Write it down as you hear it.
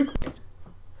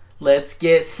Let's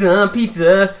get some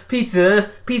pizza.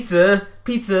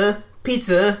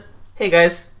 Hey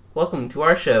guys, welcome to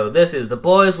our show. This is the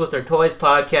Boys with Their Toys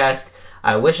podcast.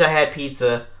 I wish I had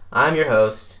pizza. I'm your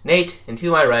host, Nate, and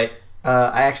to my right...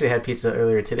 I actually had pizza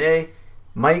earlier today.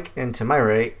 Mike, and to my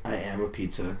right... I am a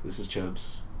pizza. This is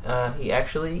Chubbs. He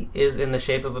actually is in the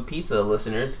shape of a pizza,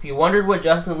 listeners. If you wondered what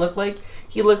Justin looked like,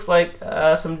 he looks like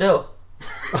some dough.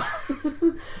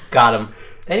 Got him.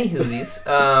 Any hoosies.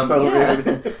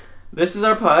 Yeah. This is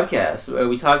our podcast where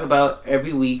we talk about,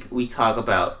 every week, we talk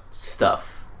about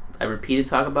stuff. I repeated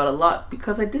talk about a lot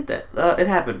because I did that. It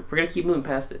happened. We're going to keep moving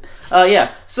past it.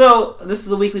 So this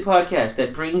is a weekly podcast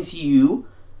that brings you,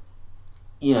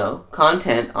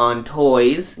 content on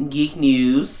toys, geek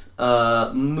news,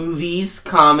 movies,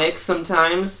 comics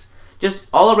sometimes, just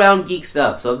all around geek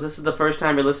stuff. So if this is the first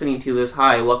time you're listening to this,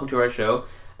 hi, welcome to our show.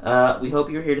 We hope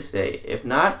you're here to stay. If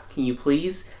not, can you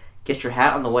please get your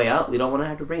hat on the way out? We don't want to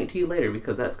have to bring it to you later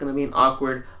because that's going to be an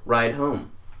awkward ride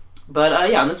home. But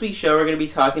on this week's show, we're going to be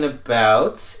talking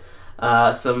about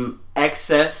some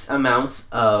excess amounts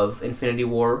of Infinity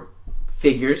War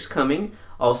figures coming.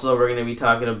 Also, we're going to be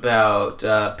talking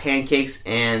about pancakes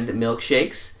and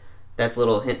milkshakes. That's a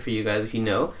little hint for you guys if you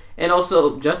know. And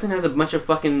also, Justin has a bunch of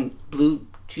fucking Blue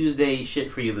Tuesday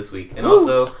shit for you this week. And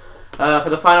also, for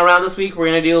the final round this week, we're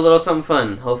going to do a little something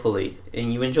fun, hopefully.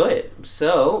 And you enjoy it.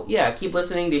 So, keep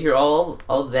listening to hear all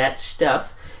that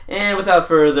stuff. And without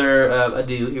further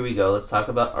ado, here we go. Let's talk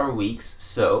about our weeks.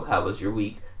 So, how was your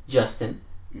week, Justin?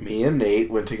 Me and Nate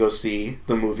went to go see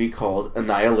the movie called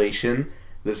Annihilation.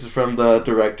 This is from the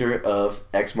director of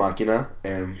Ex Machina,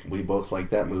 and we both like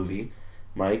that movie.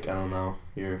 Mike, I don't know.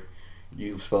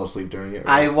 You fell asleep during it,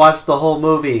 right? I watched the whole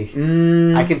movie.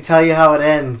 I can tell you how it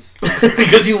ends.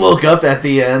 Because you woke up at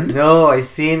the end? No, I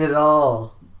seen it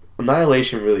all.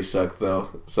 Annihilation really sucked,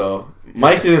 though. So,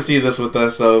 Mike didn't see this with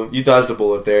us, so you dodged a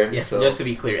bullet there. Yes, so. Just to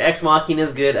be clear, Ex Machina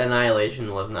is good,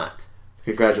 Annihilation was not.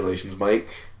 Congratulations, Mike.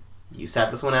 You sat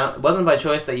this one out. It wasn't by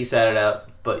choice that you sat it out,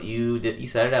 but you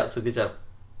sat it out, so good job.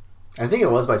 I think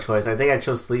it was by choice. I think I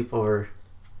chose sleep over...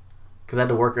 Because I had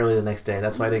to work early the next day.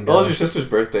 That's why I didn't go. Oh, it was your sister's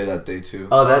birthday that day, too.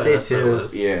 Oh, that day, too.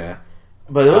 Yeah.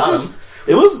 But it was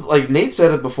it was, like Nate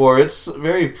said it before, it's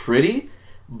very pretty,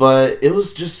 but it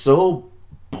was just so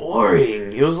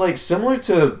boring. It was, like, similar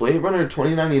to Blade Runner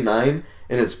 2099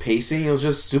 in its pacing. It was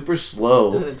just super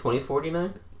slow. Isn't it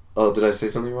 2049? Oh, did I say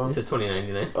something wrong? You said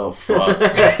 2099. Oh, fuck.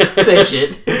 Same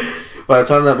shit. By the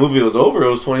time that movie was over, it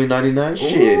was 2099.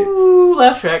 Shit. Ooh,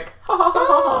 laugh track. Ha ha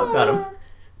ha ha. Got him.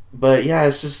 But yeah,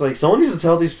 it's just like, someone needs to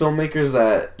tell these filmmakers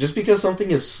that just because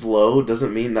something is slow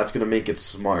doesn't mean that's going to make it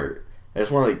smart. I just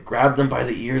want to like grab them by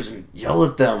the ears and yell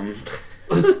at them.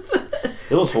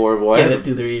 It was horrible. Get it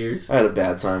through their ears. I had a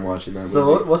bad time watching that movie.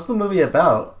 So what's the movie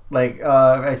about? Like,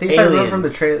 I think if I remember from the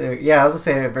trailer... Yeah, I was going to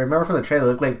say, if I remember from the trailer, it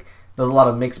looked like there was a lot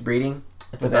of mixed breeding.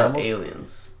 It's about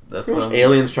aliens. That's pretty much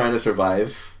aliens trying to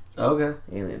survive. Okay.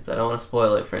 Aliens. I don't want to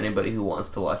spoil it for anybody who wants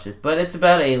to watch it, but it's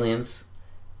about aliens,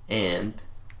 and...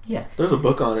 Yeah. There's a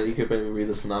book on it. You could maybe read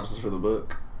the synopsis for the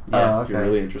book. Yeah, okay. If you're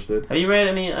really interested. Have you read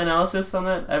any analysis on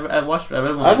that? I've read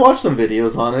one. I've watched some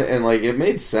videos on it, and like it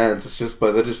made sense. It's just,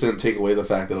 but that just didn't take away the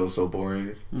fact that it was so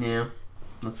boring. Yeah,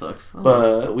 that sucks.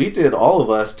 But we did, all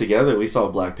of us together. We saw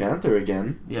Black Panther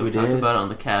again. Yeah, we talked about it on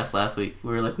the cast last week.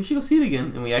 We were like, we should go see it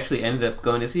again, and we actually ended up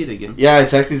going to see it again. Yeah, I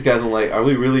text these guys. I'm like, are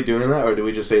we really doing that, or do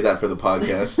we just say that for the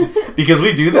podcast? Because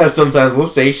we do that sometimes. We'll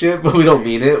say shit, but we don't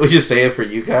mean it. We just say it for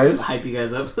you guys. Hype you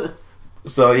guys up.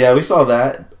 So yeah, we saw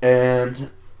that,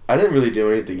 and I didn't really do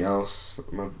anything else.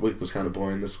 My week was kind of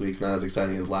boring this week, not as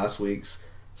exciting as last week's.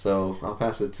 So I'll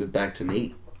pass it back to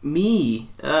Nate.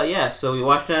 Me, so we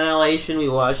watched Annihilation, we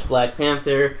watched Black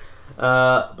Panther.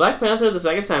 Black Panther the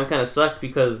second time kind of sucked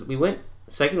because we went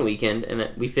second weekend and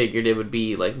we figured it would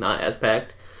be like not as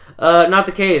packed. Not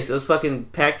the case. It was fucking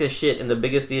packed as shit in the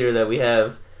biggest theater that we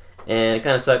have. And it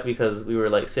kind of sucked because we were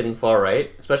like sitting far right,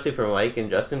 especially for Mike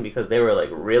and Justin because they were like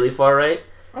really far right.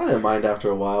 I didn't mind after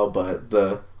a while, but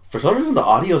for some reason the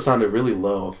audio sounded really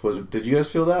low. Did you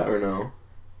guys feel that or no?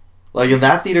 Like in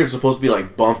that theater, it's supposed to be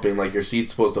like bumping, like your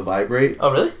seat's supposed to vibrate. Oh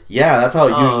really? Yeah, that's how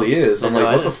it usually is. I'm like,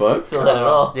 what the fuck? Feel that at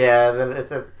all? Yeah, then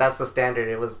that's the standard.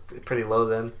 It was pretty low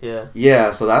then. Yeah. Yeah,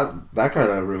 so that kind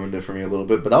of ruined it for me a little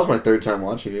bit. But that was my third time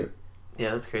watching it.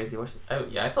 Yeah, that's crazy.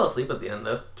 I fell asleep at the end,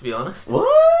 though, to be honest. What?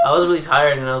 I was really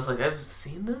tired, and I was like, I've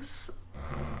seen this?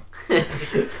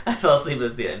 I fell asleep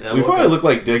at the end. We probably looked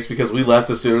like dicks because we left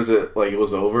as soon as it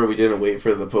was over. We didn't wait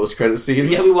for the post-credit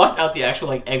scenes. Yeah, we walked out the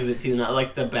actual exit too, not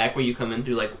like the back where you come in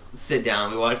to sit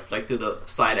down. We walked through the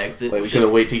side exit. We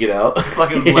couldn't wait to get out.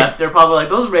 Fucking left. They're probably like,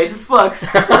 those racist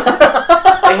fucks.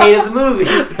 I hated the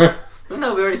movie.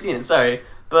 No, we already seen it. Sorry,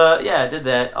 but yeah, I did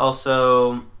that.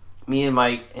 Also, me and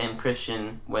Mike and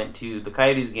Christian went to the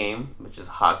Coyotes game, which is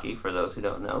hockey for those who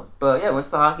don't know. But yeah, went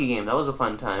to the hockey game. That was a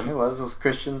fun time. It was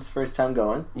Christian's first time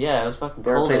going. Yeah, it was fucking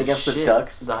they cold. They played against shit. the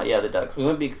Ducks. The Ducks. We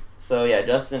went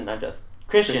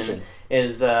Christian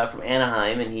is from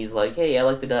Anaheim, and he's like, hey, I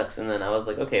like the Ducks. And then I was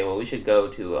like, okay, well, we should go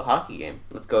to a hockey game.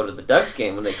 Let's go to the Ducks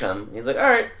game when they come. And he's like, all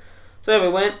right. So we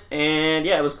went, and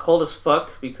yeah, it was cold as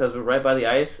fuck because we're right by the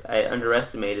ice. I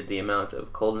underestimated the amount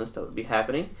of coldness that would be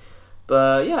happening.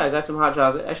 But yeah, I got some hot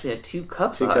chocolate. Actually, I had 2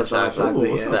 cups of hot chocolate.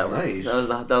 Ooh, that was nice.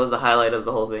 That was the highlight of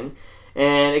the whole thing.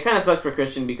 And it kind of sucked for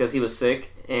Christian because he was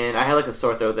sick, and I had like a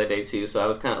sore throat that day too, so I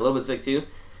was kind of a little bit sick too.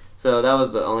 So that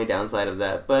was the only downside of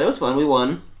that. But it was fun. We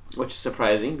won, which is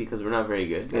surprising because we're not very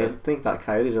good. Yeah, I think that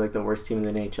Coyotes are like the worst team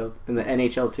in the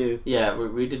NHL too. Yeah,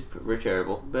 we're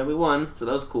terrible, but we won, so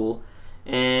that was cool.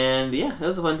 And yeah, it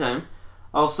was a fun time.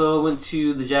 Also went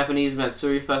to the Japanese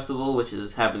Matsuri Festival, which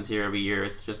happens here every year.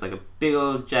 It's just like a big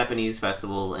old Japanese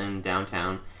festival in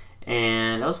downtown,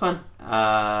 and that was fun.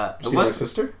 You see my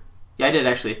sister? Yeah, I did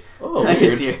actually. Oh, I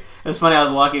did see weird. her. It was funny. I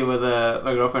was walking with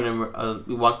my girlfriend, and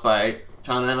we walked by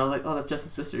Chana, and I was like, "Oh, that's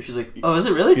Justin's sister." She's like, "Oh, is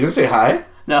it really?" You didn't say hi?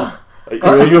 No.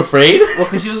 Are you afraid? Well,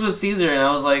 because she was with Caesar, and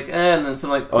I was like, and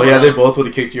then oh yeah, they both would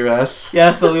have kicked your ass. Yeah,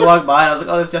 so we walked by, and I was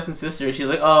like, oh, that's Justin's sister. And she was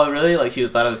like, oh, really? Like, she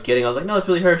thought I was kidding. I was like, no, it's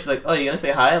really her. She's like, oh, you gonna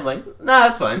say hi? I'm like, nah,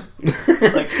 that's fine.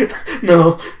 Like,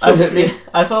 no.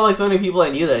 I saw, like, so many people I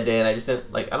knew that day, and I just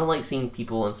didn't, like, I don't like seeing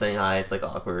people and saying hi. It's, like,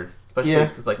 awkward. Especially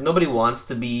because, like, nobody wants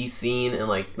to be seen, and,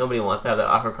 like, nobody wants to have that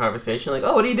awkward conversation. Like,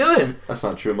 oh, what are you doing? That's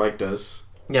not true. Mike does.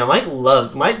 Yeah, Mike.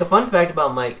 The fun fact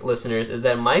about Mike, listeners, is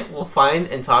that Mike will find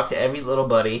and talk to every little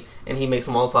buddy, and he makes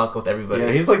small talk with everybody.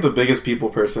 Yeah, he's like the biggest people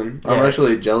person. I'm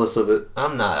actually jealous of it.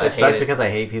 I'm not. It sucks because I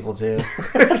hate people too.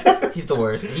 He's the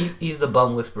worst. He's the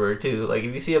bum whisperer too. Like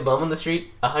if you see a bum on the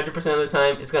street, 100% of the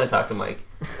time, it's gonna talk to Mike,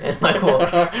 and Mike will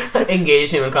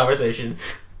engage him in conversation.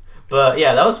 But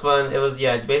yeah, that was fun. It was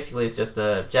basically it's just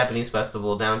a Japanese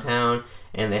festival downtown.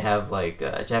 And they have, like,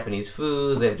 Japanese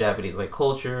food, they have Japanese, like,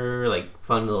 culture, like,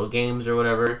 fun little games or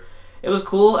whatever. It was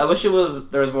cool. I wish there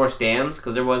was more stands,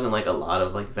 because there wasn't, like, a lot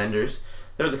of, like, vendors.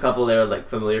 There was a couple there, like,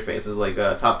 familiar faces, like,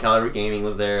 Top Caliber Gaming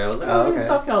was there. I was like, oh, okay.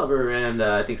 Top Caliber, and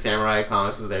I think Samurai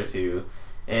Comics was there, too.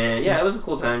 And, yeah, it was a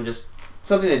cool time, just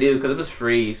something to do, because it was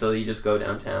free, so you just go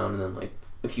downtown, and then, like,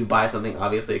 if you buy something,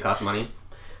 obviously it costs money.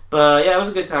 But, yeah, it was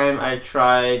a good time. I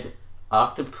tried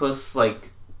octopus, like,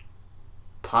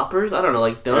 poppers? I don't know,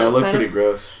 like donuts. Yeah, it looked pretty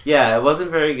gross. Yeah, it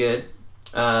wasn't very good.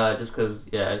 Just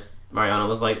because, Mariana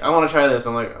was like, I want to try this.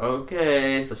 I'm like,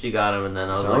 okay. So she got them, and then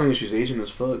I was like... I'm telling you, she's Asian as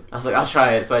fuck. I was like, I'll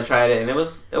try it. So I tried it, and it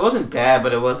wasn't bad,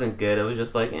 but it wasn't good. It was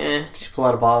just like, eh. Did she pull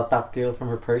out a ball of tapatio from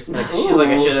her purse? Like, she's like,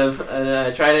 I should have. And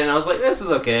I tried it, and I was like, this is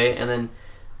okay. And then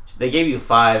they gave you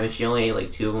 5, and she only ate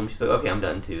like 2 of them. She's like, okay, I'm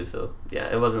done too. So,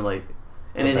 yeah, it wasn't like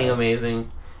anything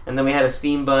amazing. And then we had a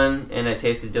steam bun, and it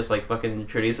tasted just like fucking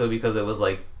chorizo because it was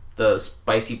like the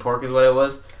spicy pork is what it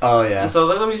was. Oh, yeah. And so I was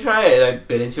like, let me try it. I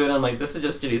bit into it, and I'm like, this is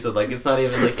just chorizo. Like, it's not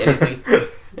even like anything.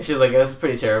 And she was like, this is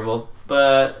pretty terrible.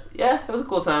 But, yeah, it was a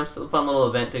cool time. It's a fun little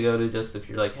event to go to just if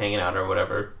you're like hanging out or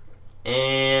whatever.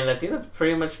 And I think that's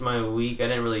pretty much my week. I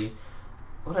didn't really...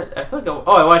 I feel like...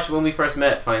 I watched When We First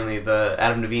Met, finally, the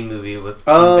Adam Levine movie with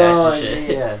Bash and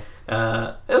shit.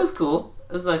 Yeah. It was cool.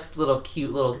 It was a nice little,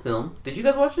 cute little film. Did you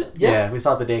guys watch it? Yeah, we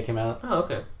saw it the day it came out. Oh,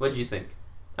 okay. What did you think?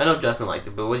 I know Justin liked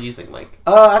it, but what did you think, Mike?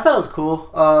 I thought it was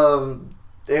cool.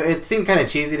 It seemed kind of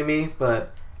cheesy to me,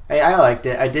 but I liked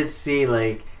it. I did see,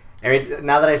 like...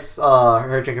 now that I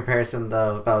heard your comparison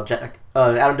about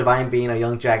Adam Devine being a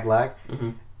young Jack Black,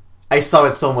 I saw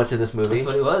it so much in this movie. That's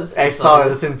what he was. I saw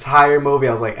this entire movie.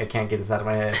 I was like, I can't get this out of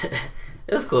my head.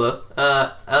 It was cool,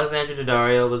 though. Alexandra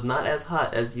Daddario was not as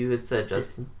hot as you had said,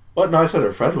 Justin. What? No, I said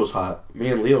her friend was hot. Me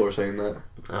and Leo were saying that.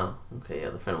 Oh, okay, yeah,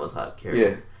 the friend was hot. Carrie.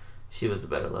 Yeah. She was the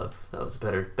better love. That was a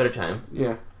better time.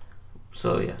 Yeah.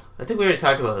 So, yeah. I think we already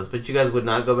talked about this, but you guys would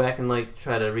not go back and, like,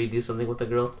 try to redo something with the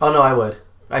girl? Oh, no, I would.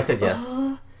 I said yes.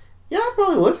 Yeah, I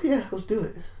probably would. Yeah, let's do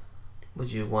it.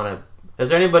 Would you want to... Is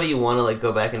there anybody you want to, like,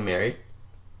 go back and marry?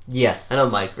 Yes. I know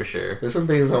Mike for sure. There's some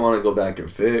things I want to go back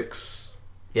and fix.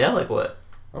 Yeah, like what?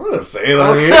 I'm going to say it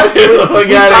on here.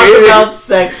 We talked about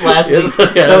sex last week,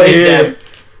 so in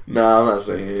depth. No, I'm not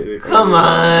saying it. Come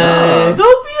on.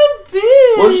 Don't be a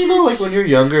bitch. Well, just know, like, when you're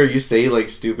younger, you say, like,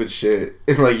 stupid shit.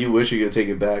 And, like, you wish you could take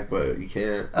it back, but you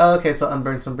can't. Oh, okay, so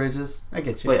unburn some bridges. I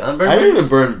get you. Wait, unburn I didn't bridges? even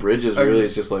burn bridges, really.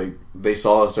 It's just, like, they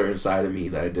saw a certain side of me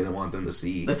that I didn't want them to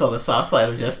see. They saw the soft side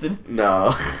of Justin?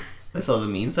 No. They saw the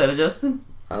mean side of Justin?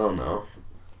 I don't know.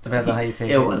 Depends on how you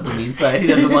take it. It was the mean side. He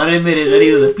doesn't want to admit it that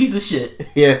he was a piece of shit.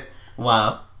 Yeah.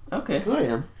 Wow. Okay. 'Cause I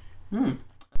am.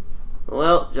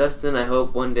 Well, Justin, I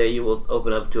hope one day you will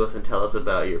open up to us and tell us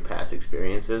about your past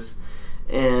experiences.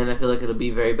 And I feel like it'll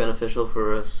be very beneficial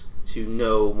for us to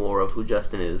know more of who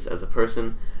Justin is as a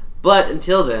person. But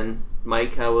until then,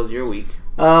 Mike, how was your week?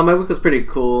 My week was pretty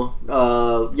cool.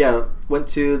 Went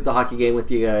to the hockey game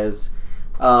with you guys.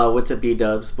 Went to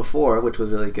B-Dubs before, which was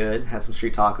really good. Had some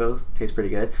street tacos. Tastes pretty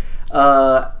good.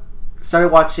 Started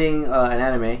watching an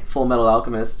anime, Full Metal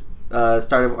Alchemist. I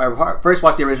first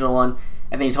watched the original one,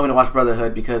 and then you told me to watch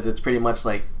Brotherhood because it's pretty much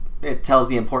like it tells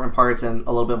the important parts and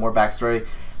a little bit more backstory,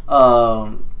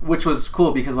 which was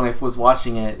cool because when I was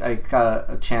watching it, I got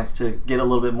a chance to get a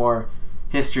little bit more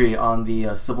history on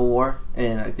the Civil War,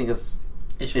 and I think it's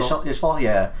Ishval.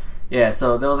 Yeah.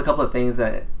 So there was a couple of things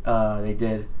that they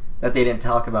did that they didn't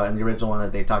talk about in the original one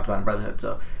that they talked about in Brotherhood.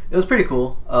 So it was pretty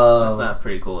cool. That's not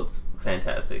pretty cool. It's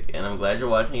fantastic, and I'm glad you're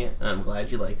watching it, and I'm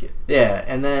glad you like it. Yeah,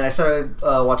 and then I started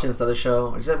watching this other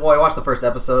show. I watched the first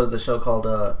episode of the show called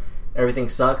Everything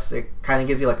Sucks. It kind of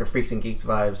gives you like a Freaks and Geeks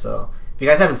vibe. So if you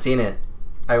guys haven't seen it,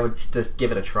 I would just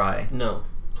give it a try. No.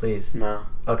 Please. No.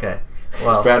 Okay.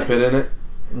 Well, Is Brad Pitt in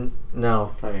it?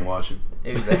 No. I ain't watching.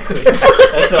 Exactly. That's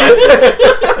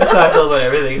how I feel about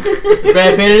everything. Is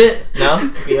Brad Pitt in it?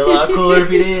 No. Be a lot cooler if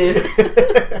he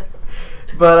did.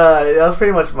 But that was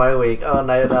pretty much my week.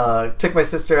 I took my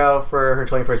sister out for her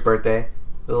 21st birthday. It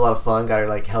was a lot of fun. Got her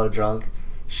like hella drunk.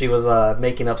 She was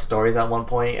making up stories at one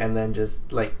point, and then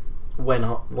just like went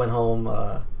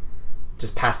home,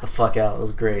 just passed the fuck out. It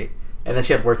was great. And then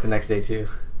she had work the next day too.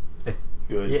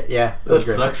 Good. Yeah, it was That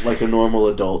great. sucks. Like a normal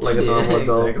adult. Like a normal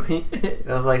adult. Exactly. And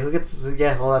I was like, who gets?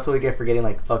 Yeah, well, that's what we get for getting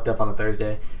like fucked up on a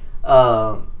Thursday.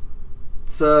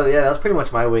 So yeah, that was pretty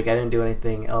much my week. I didn't do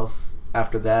anything else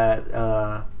after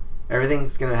that.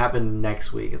 Everything's gonna happen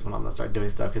next week is when I'm gonna start doing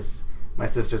stuff because my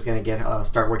sister's gonna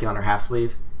start working on her half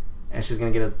sleeve, and she's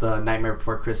gonna get the Nightmare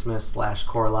Before Christmas /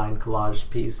 Coraline collage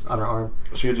piece on her arm.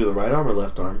 She gonna do the right arm or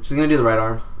left arm? She's gonna do the right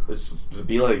arm. Does it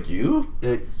be like you?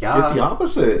 Yeah. Get the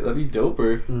opposite. That'd be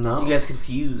doper. No. You guys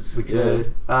confused. We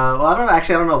could. Well, I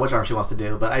don't know which arm she wants to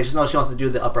do, but I just know she wants to do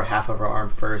the upper half of her arm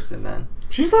first, and then.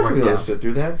 She's not Work gonna be able down. to sit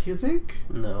through that. Do you think?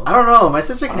 No. I don't know. My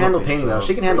sister can I don't handle think pain though. so.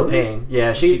 She can handle Really? pain.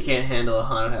 Yeah, She can't handle a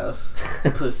haunted house.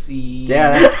 Pussy.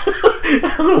 Yeah.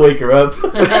 I'm gonna wake her up.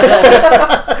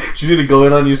 She's gonna go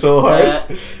in on you so hard.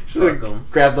 She's gonna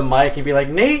grab the mic and be like,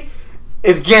 "Nate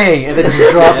is gay," and then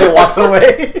she drops and walks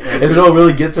away. And then it'll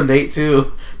really get to Nate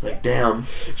too. Like, damn,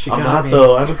 She I'm got not me.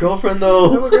 though. I have a girlfriend I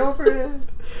have though. a girlfriend.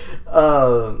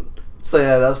 So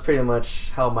yeah, that's pretty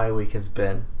much how my week has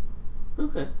been.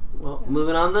 Okay. Well,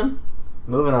 moving on then.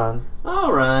 Moving on.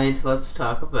 All right. Let's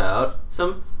talk about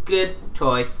some good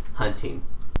toy hunting.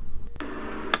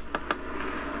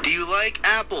 Do you like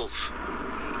apples?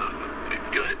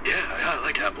 Yeah, I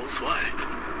like apples. Why?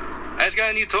 I just got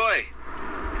a new toy.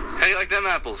 How do you like them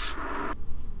apples?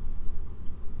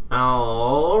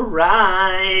 All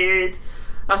right.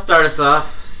 I'll start us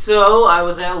off. So I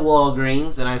was at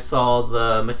Walgreens and I saw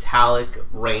the Metallic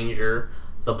Ranger,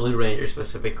 the Blue Ranger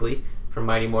specifically from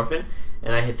Mighty Morphin,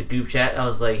 and I hit the group chat. I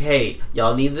was like, "Hey,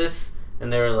 y'all need this?"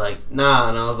 And they were like, "Nah."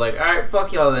 And I was like, "All right,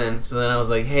 fuck y'all then." So then I was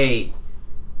like, "Hey,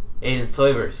 Aiden's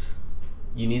Toyverse,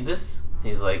 you need this?"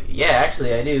 He's like, "Yeah,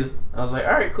 actually I do." I was like,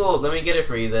 "All right, cool. Let me get it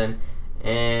for you then."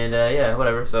 And yeah,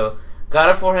 whatever. So got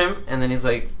it for him, and then he's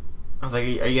like, I was like,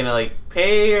 "Are you gonna like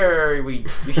pay or we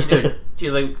should do it?" She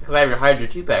was like, "Because I have your Hydra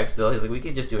 2-pack still." He's like, "We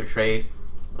could just do a trade."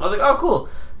 I was like, "Oh, cool."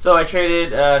 So I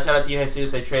traded. Shout out to you,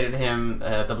 Jesus. I traded him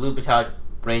the Blue Metallic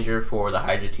Ranger for the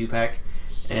Hydra 2-pack.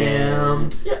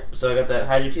 Scammed. Yeah. So I got that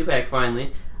Hydra 2-pack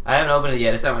finally. I haven't opened it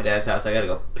yet. It's at my dad's house. I gotta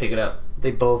go pick it up. They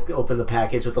both open the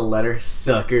package with a letter,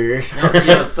 sucker. You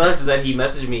know what sucks is that he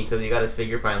messaged me because he got his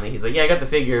figure finally. He's like, "Yeah, I got the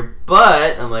figure,"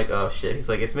 but I'm like, "Oh shit." He's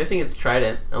like, "It's missing its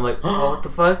trident." I'm like, "Oh, what the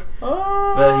fuck?"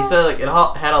 But he said like it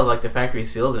had all like the factory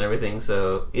seals and everything.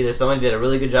 So either somebody did a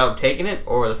really good job of taking it,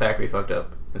 or the factory fucked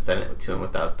up and sent it to him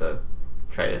without the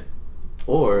trident.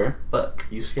 Or But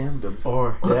you scammed him.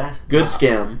 Or yeah, Good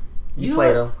scam. you know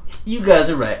played what? them. You guys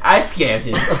are right. I scammed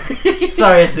him.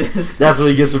 Sorry, sis. That's what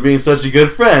he gets for being such a good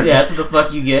friend. Yeah, that's what the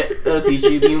fuck you get. That'll teach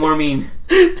you to be more mean.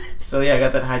 So yeah, I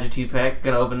got that Hydra 2-pack.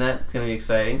 Gonna open that. It's gonna be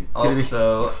exciting. gonna be-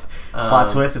 Also, Plot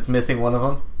twist: it's missing one of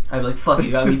them. I'd be like, "Fuck,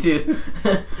 you got me too."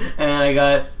 And I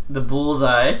got the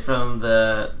Bullseye from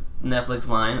the Netflix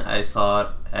line. I saw it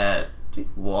at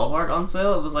Walmart on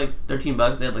sale. It was like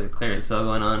 $13. They had like a clearance sale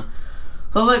going on.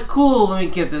 So I was like, "Cool, let me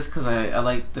get this," because I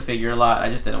like the figure a lot. I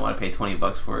just didn't want to pay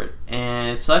 $20 for it.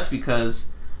 And it sucks because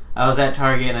I was at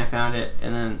Target and I found it,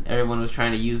 and then everyone was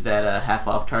trying to use that half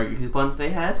off Target coupon that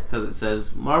they had because it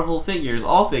says Marvel figures,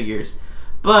 all figures.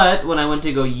 But when I went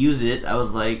to go use it, I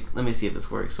was like, let me see if this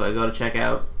works. So I go to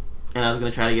checkout, and I was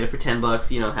gonna try to get it for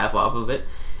 $10, half off of it,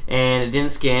 and it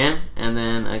didn't scan. And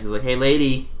then I was like, hey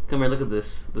lady, come here, look at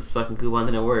this fucking coupon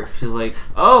didn't work. She's like,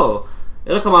 oh,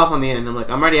 it'll come off on the end. I'm like,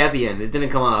 I'm already at the end. It didn't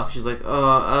come off. She's like,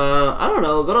 I don't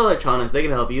know. Go to electronics. They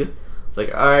can help you. It's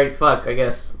like, all right, fuck, I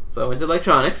guess. So I went to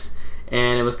electronics,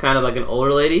 and it was kind of like an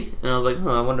older lady, and I was like,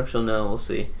 I wonder if she'll know. We'll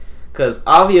see. Because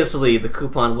obviously the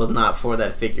coupon was not for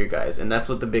that figure, guys, and that's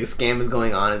what the big scam is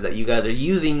going on, is that you guys are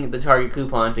using the Target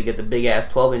coupon to get the big-ass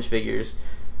 12-inch figures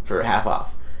for half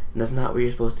off. And that's not what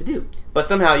you're supposed to do. But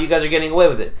somehow you guys are getting away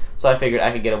with it. So I figured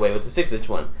I could get away with the 6-inch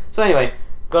one. So anyway,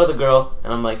 go to the girl,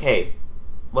 and I'm like, hey,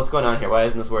 what's going on here? Why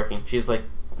isn't this working? She's like,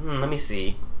 let me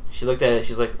see. She looked at it.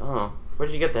 She's like, oh, where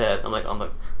did you get that? I'm like,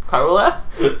 Carol app?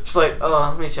 She's like,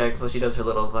 oh, let me check. So she does her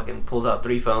little fucking, pulls out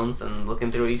 3 phones and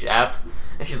looking through each app.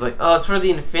 And she's like, oh, it's for the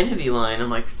Infinity line.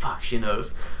 I'm like, fuck, she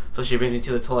knows. So she brings me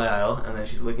to the toy aisle, and then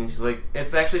she's looking. She's like,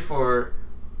 it's actually for,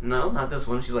 no, not this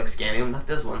one. She's like scanning them, not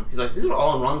this one. She's like, these are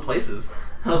all in wrong places.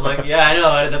 I was like, yeah, I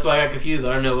know. That's why I got confused.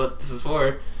 I don't know what this is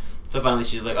for. So finally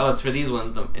she's like, oh, it's for these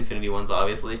ones, the Infinity ones,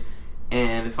 obviously.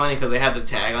 And it's funny because they had the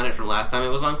tag on it from last time it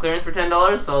was on clearance for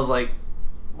 $10. So I was like,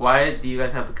 why do you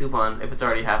guys have the coupon if it's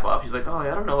already half off? She's like, oh,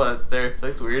 yeah, I don't know why it's there.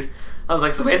 It's weird. I was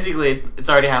like, so basically it's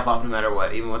already half off no matter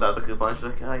what, even without the coupon. She's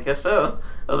like, I guess so.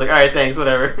 I was like, alright, thanks,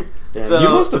 whatever. Damn, so, you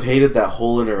must have hated that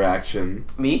whole interaction.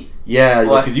 Me? Yeah,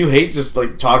 because you hate just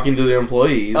like talking to the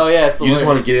employees. Oh yeah, it's the You worst. just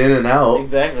want to get in and out.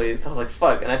 Exactly. So I was like,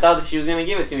 fuck. And I thought that she was going to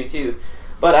give it to me too.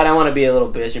 But I don't want to be a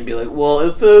little bitch and be like, well,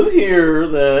 it says here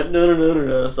that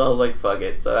no. So I was like, fuck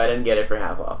it. So I didn't get it for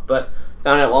half off. But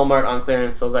found it at Walmart on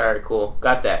clearance. So I was like, alright, cool.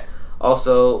 Got that.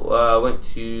 Also, went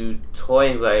to Toy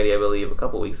Anxiety, I believe, a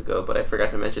couple weeks ago, but I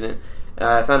forgot to mention it.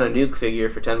 I found a Nuke figure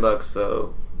for $10,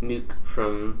 so Nuke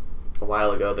from a while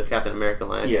ago, the Captain America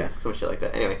line. Yeah. Some shit like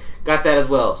that. Anyway, got that as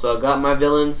well. So I got my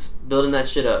villains, building that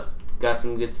shit up. Got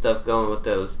some good stuff going with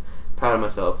those. Proud of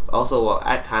myself. Also, while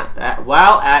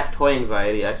at Toy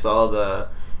Anxiety, I saw the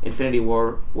Infinity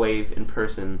War wave in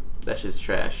person. That shit's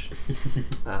trash.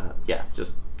 Yeah,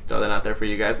 just throw that out there for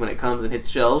you guys when it comes and hits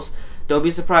shelves. Don't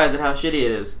be surprised at how shitty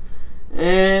it is.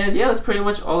 And yeah, that's pretty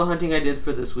much all the hunting I did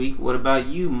for this week. What about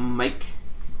you, Mike?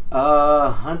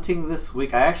 Hunting this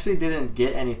week. I actually didn't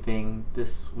get anything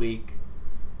this week.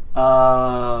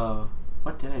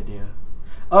 What did I do?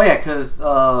 Oh yeah, because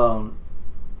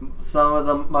some of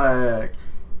them,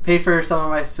 paid for some of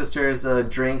my sister's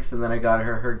drinks, and then I got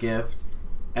her gift,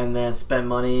 and then spent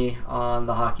money on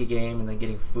the hockey game, and then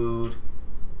getting food.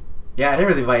 Yeah, I didn't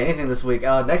really buy anything this week.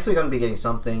 Next week I'm gonna be getting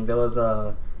something. There was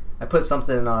I put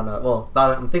something on.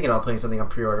 I'm thinking about putting something on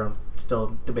pre-order. I'm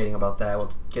still debating about that.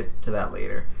 We'll get to that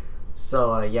later.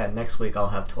 So yeah, next week I'll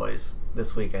have toys.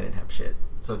 This week I didn't have shit.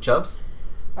 So Chubbs?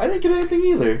 I didn't get anything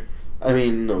either. I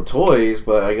mean, no toys,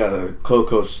 but I got a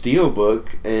Coco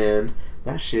Steelbook, and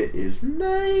that shit is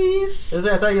nice.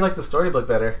 I thought you liked the storybook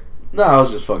better. No, I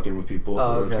was just fucking with people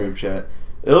in the group chat.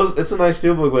 It's a nice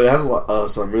steelbook, but it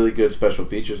has some really good special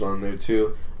features on there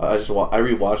too. I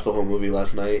rewatched the whole movie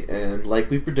last night, and like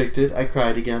we predicted, I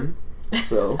cried again.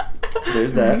 So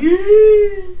there's that.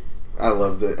 I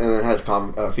loved it, and it has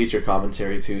feature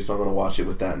commentary too. So I'm gonna watch it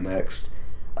with that next.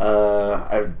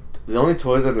 The only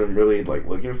toys I've been really like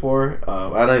looking for,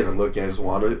 I don't even look. I just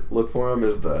want to look for them.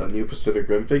 Is the new Pacific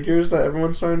Rim figures that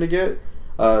everyone's starting to get.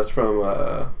 It's from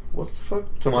what's the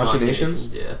fuck? Tamashii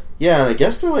Nations? Yeah, and I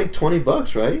guess they're like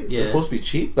 $20, right? Yeah. They're supposed to be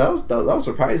cheap. That was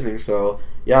surprising. So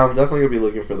yeah, I'm definitely gonna be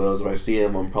looking for those. If I see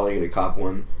them, I'm probably gonna cop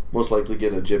one. Most likely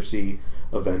get a Gypsy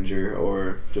Avenger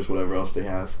or just whatever else they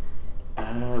have.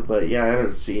 But yeah, I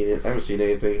haven't seen it. I haven't seen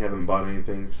anything. Haven't bought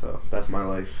anything. So that's my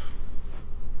life.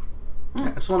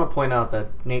 I just want to point out that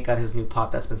Nate got his new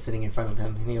pop that's been sitting in front of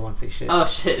him, and he didn't want to say shit. Oh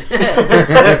shit!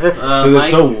 Because it's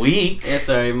so weak. Yeah,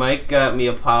 sorry. Mike got me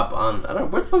a pop on. I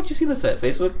don't. Where the fuck did you see this at?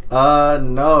 Facebook?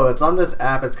 No, it's on this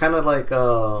app. It's kind of like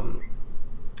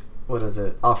what is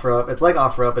it? OfferUp. It's like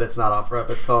OfferUp, but it's not OfferUp.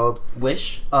 It's called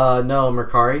Wish. No,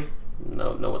 Mercari.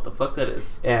 No, what the fuck that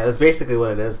is? Yeah, that's basically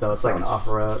what it is, though. It's like an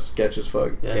OfferUp. Sketch as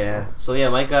fuck. Yeah. So yeah,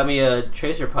 Mike got me a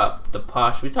Tracer Pop, the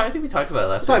Posh. I think we talked about it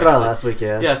last week. We talked about it last week,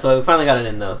 yeah. Yeah, so we finally got it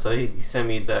in though. So he sent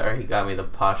me he got me the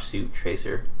Posh Suit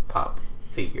Tracer Pop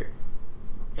figure,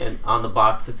 and on the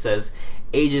box it says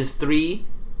ages 3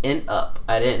 and up.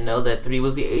 I didn't know that 3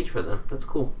 was the age for them. That's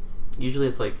cool. Usually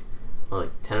it's like 10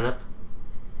 and up,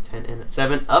 10 and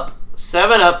 7 up,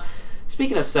 7 up.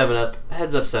 Speaking of 7 up,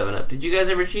 heads up 7 up. Did you guys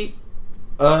ever cheat?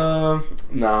 Nah.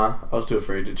 I was too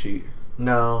afraid to cheat.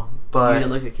 No, but You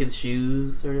didn't look at kids'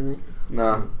 shoes or anything?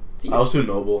 Nah. I was too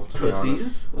noble, to be honest.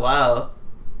 Pussies? Wow.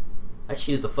 I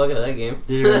cheated the fuck out of that game.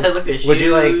 Did you? I looked at shoes. Would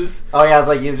you like? Oh yeah, I was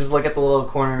like, you just look at the little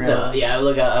corner. No, yeah,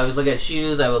 I was looking at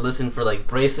shoes. I would listen for like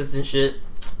bracelets and shit.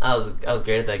 I was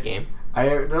great at that game.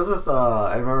 There was this.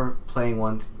 I remember playing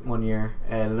one year,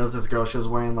 and there was this girl. She was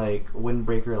wearing like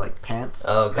windbreaker like pants.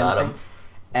 Oh, kind got of 'em. thing.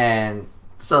 And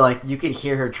so like you could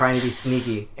hear her trying to be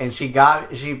sneaky, and she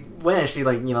went and she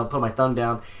like put my thumb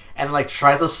down, and like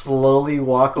tries to slowly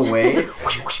walk away.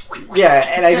 Yeah,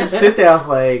 and I just sit there. I was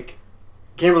like,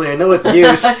 Kimberly, I know it's you.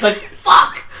 It's like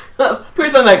fuck. Put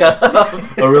your thumb back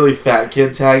up. A really fat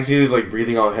kid tags you. He's like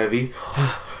breathing all heavy,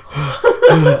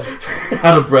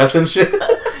 out of breath and shit.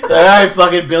 Alright,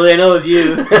 fucking Billy, I know it's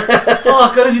you.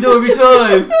 Fuck, how does he do every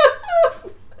time?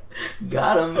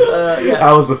 Got him. Yeah.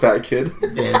 I was the fat kid.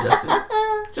 Damn, Justin.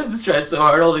 Justin's trying so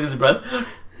hard, holding his breath.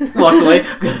 Walks away.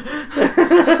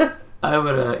 I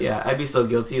would, I'd be so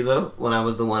guilty though when I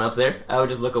was the one up there. I would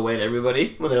just look away at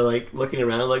everybody when they're like looking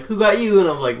around, like, who got you? And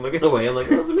I'm like looking away. I'm like,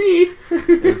 that was me.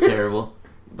 It was terrible.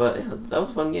 But yeah, that was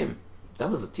a fun game. That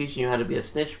was teaching you how to be a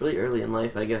snitch really early in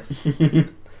life, I guess.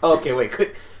 Okay, wait,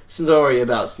 quick story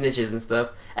about snitches and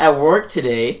stuff. At work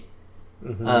today,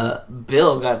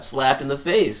 Bill got slapped in the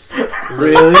face.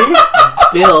 Really?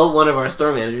 Bill, one of our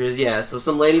store managers, yeah. So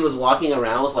some lady was walking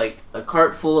around with like a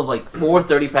cart full of like 4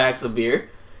 30-packs of beer,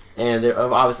 and they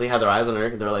obviously had their eyes on her.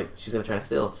 They're like, she's gonna try to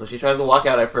steal. So she tries to walk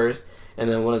out at first, and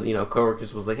then one of the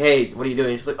coworkers was like, "Hey, what are you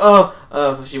doing?" She's like, "Oh."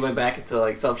 So she went back into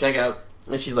like self checkout,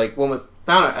 and she's like,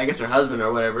 found her, I guess her husband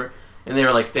or whatever, and they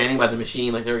were like standing by the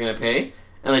machine like they were gonna pay.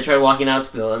 And they tried walking out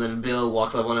still, and then Bill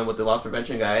walks up on him with the loss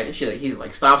prevention guy, and he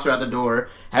stops her at the door,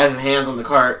 has his hands on the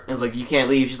cart, and is like, "You can't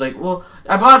leave." She's like, "Well,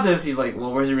 I bought this." He's like,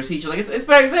 "Well, where's your receipt?" She's like, "It's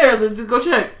back there. Go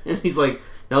check." And he's like,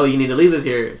 "No, you need to leave this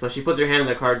here." So she puts her hand in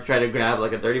the cart to try to grab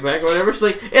like a 30-pack or whatever. She's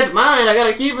like, "It's mine. I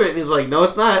gotta keep it." And he's like, "No,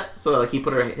 it's not." So like he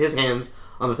put his hands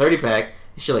on the 30-pack,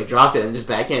 and she like dropped it and just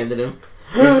backhanded him.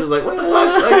 And she's like, "What the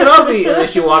fuck? Like, get off me!" And then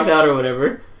she walked out or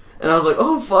whatever. And I was like,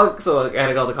 "Oh fuck!" So like, I had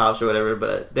to call the cops or whatever,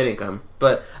 but they didn't come.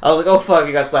 But I was like, "Oh fuck!"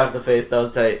 I got slapped in the face. That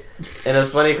was tight. And it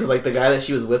was funny because like the guy that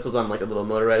she was with was on like a little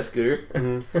motorized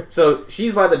scooter. So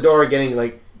she's by the door getting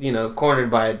like cornered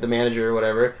by the manager or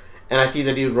whatever. And I see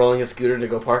the dude rolling his scooter to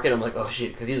go park it. I'm like, "Oh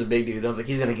shit," because he's a big dude. I was like,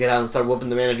 he's gonna get out and start whooping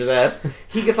the manager's ass.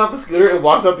 He gets off the scooter and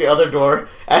walks out the other door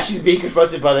as she's being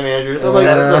confronted by the manager. So I'm like,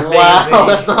 That is "Wow, amazing.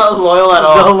 that's not loyal at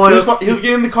all." He was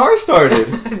getting the car started.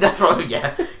 That's probably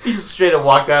He just straight up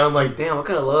walked out. I'm like, "Damn, what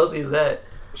kind of loyalty is that?"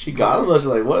 She got him. She's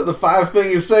like, "What are the 5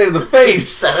 things you say to the face?"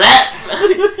 Slap!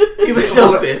 He was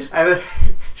so pissed.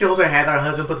 She holds her hand. Our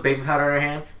husband puts baking powder in her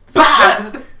hand.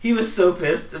 Bah! He was so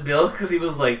pissed at Bill because he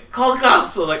was like, "Call the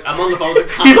cops." So like, I'm on the phone with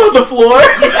the cops. He's on the floor.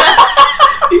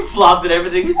 He flopped and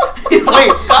everything. He's Wait,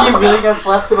 you really got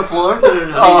slapped to the floor?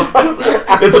 No.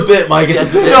 Oh. It's a bit, Mike. It's a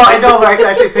bit. No, I know, but I can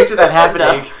actually picture that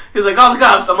happening. He's like, "Call the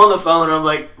cops." I'm on the phone, and I'm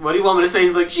like, "What do you want me to say?"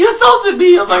 He's like, "She assaulted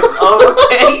me." I'm like, "Oh,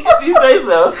 okay, if you say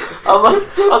so." I'm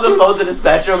on the phone to the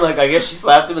dispatcher. I'm like, "I guess she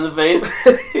slapped him in the face."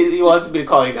 He wants me to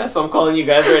call you guys, so I'm calling you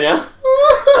guys right now.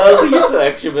 I was like, "You're so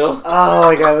extra, Bill." Oh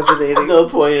my god, that's amazing. No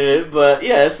point in it, but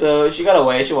yeah. So she got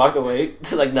away. She walked away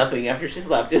to like nothing after she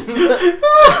slapped him.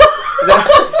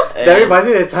 That reminds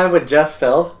me of the time when Jeff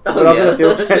fell. When I was in the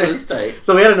field that center. shit was tight.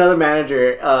 So we had another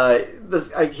manager.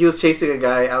 He was chasing a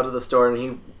guy out of the store, and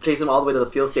he chased him all the way to the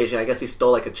fuel station. I guess he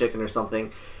stole like a chicken or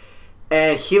something.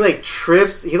 And he like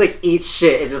trips. He like eats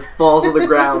shit and just falls on the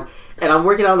ground. And I'm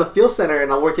working out in the field center,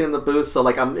 and I'm working in the booth. So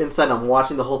like I'm inside, and I'm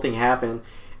watching the whole thing happen.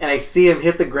 And I see him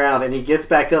hit the ground, and he gets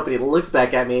back up, and he looks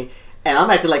back at me. And I'm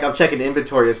acting like I'm checking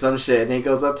inventory or some shit. And he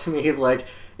goes up to me. He's like,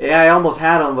 "Yeah, I almost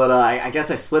had him, but I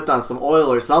guess I slipped on some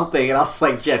oil or something." And I was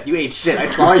like, "Jeff, you ate shit. I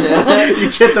saw you.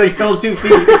 You tripped on your own 2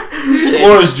 feet."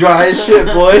 Floor is dry as shit,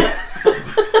 boy.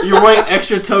 You're wearing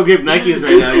extra toe grip Nikes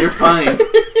right now. You're fine.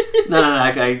 No.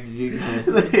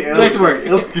 Go back to work.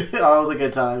 It was a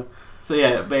good time. So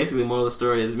yeah, basically, moral of the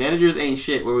story is managers ain't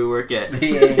shit where we work at.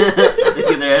 Yeah. They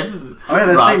get their asses Oh yeah,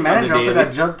 the rocked same on manager the also daily.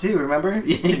 got jumped too, remember?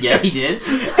 Yeah, he did.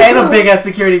 And a big ass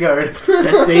security guard.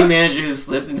 That same manager who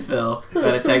slipped and fell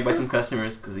got attacked by some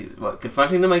customers because he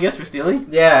confronting them, I guess, for stealing.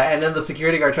 Yeah, and then the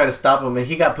security guard tried to stop him, and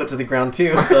he got put to the ground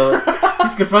too. So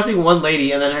he's confronting one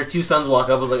lady, and then her 2 sons walk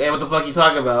up. Was like, "Hey, what the fuck you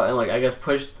talking about?" And like, I guess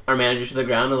pushed our manager to the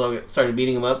ground and like started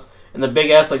beating him up. And the big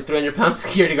ass, like 300-pound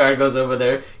security guard goes over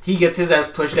there. He gets his ass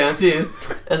pushed down too,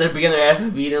 and they're getting their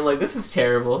asses beat. And like, this is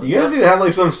terrible. You guys need to have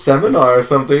like some seminar or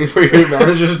something for your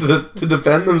managers to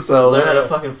defend themselves. Learn how to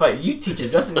fucking fight. You teach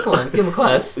it, Justin. Come on, give him a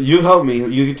class. You help me.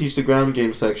 You can teach the ground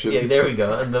game section. Yeah, there we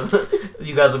go. And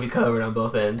you guys will be covered on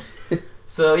both ends.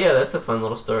 So yeah, that's a fun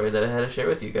little story that I had to share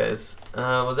with you guys.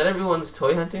 Was that everyone's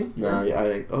toy hunting? No, Yeah,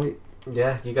 you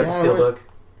got the Yeah, steel book.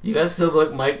 You got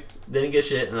Steelbook, Mike didn't get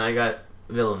shit, and I got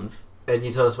villains. And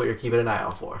you told us what you're keeping an eye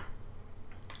out for.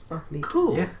 Oh, neat.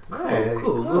 Cool. Yeah. Cool. Alright.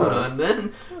 Cool. Moving on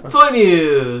then. Toy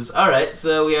news. Alright,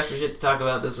 so we have some shit to talk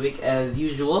about this week as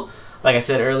usual. Like I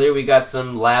said earlier, we got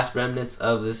some last remnants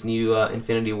of this new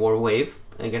Infinity War wave.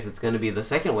 I guess it's going to be the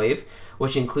second wave,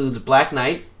 which includes Black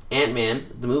Knight, Ant-Man,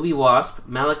 the movie Wasp,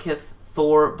 Malekith,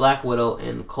 Thor, Black Widow,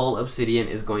 and Cole Obsidian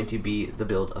is going to be the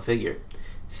Build-A-Figure.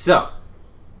 So,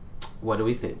 what do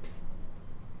we think?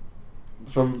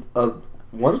 From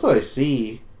ones that I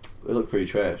see, they look pretty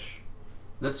trash.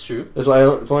 That's true. It's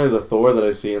only the Thor that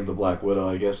I see and the Black Widow,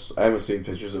 I guess. I haven't seen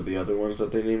pictures of the other ones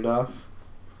that they named off.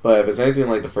 But if it's anything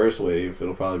like the first wave,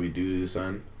 it'll probably be doo-doo,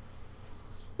 son.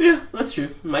 Yeah, that's true.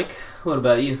 Mike, what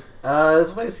about you? I'll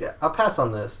pass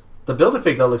on this. The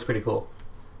Build-A-Fig, though, looks pretty cool.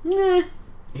 Eh.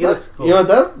 He looks cool. You know,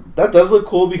 that does look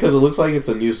cool because it looks like it's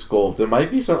a new sculpt. It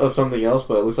might be of something else,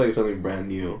 but it looks like it's something brand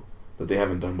new that they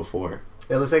haven't done before.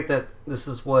 It looks like that. This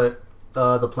is what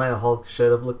the Planet Hulk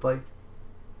should have looked like.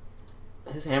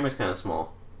 His hammer's kind of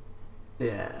small.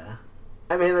 Yeah.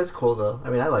 I mean, that's cool, though. I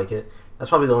mean, I like it. That's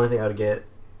probably the only thing I would get.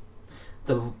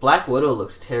 The Black Widow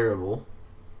looks terrible.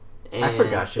 And I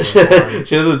forgot she was born.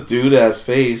 She has a dude-ass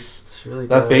face. She really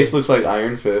That does. face looks like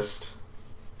Iron Fist.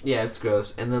 Yeah, it's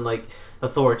gross. And then, like, the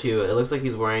Thor, too. It looks like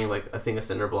he's wearing, like, a thing of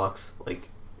cinder blocks. Like,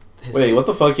 Wait, what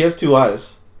the fuck? He has 2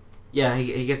 eyes. Yeah,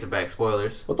 he gets it back.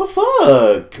 Spoilers. What the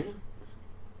fuck?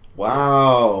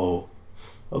 Wow.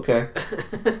 Okay.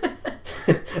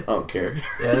 I don't care.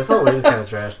 Yeah, this whole wave is kind of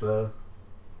trash, though.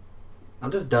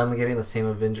 I'm just done with getting the same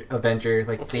Avenger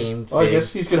like themed. Oh, I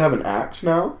guess he's gonna have an axe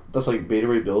now. That's like Beta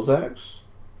Ray Bill's axe.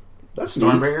 That's neat.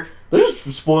 Stormbringer. They're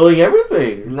just spoiling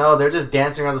everything. No, they're just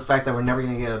dancing around the fact that we're never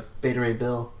gonna get a Beta Ray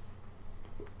Bill.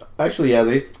 Actually,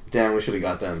 yeah, damn, we should have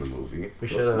got that in the movie. We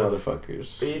should've.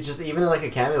 Motherfuckers. Just even like a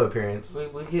cameo appearance.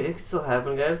 It can still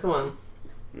happen, guys. Come on.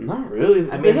 Not really.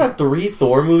 I They mean- got 3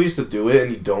 Thor movies to do it,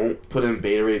 and you don't put in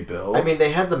Beta Ray Bill. I mean,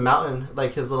 they had the mountain,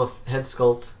 like his little head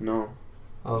sculpt. no.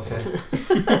 Okay,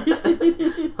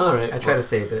 All right. I try to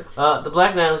save it. The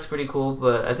Black Knight looks pretty cool,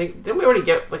 but I think didn't we already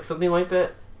get like something like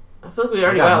that? I feel like we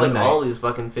already got got like Moon Knight. all these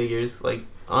fucking figures. Like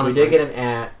honestly, We did get an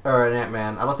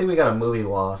Ant-Man. I don't think we got a movie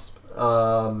Wasp.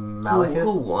 Malekith.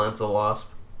 Who wants a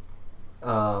Wasp?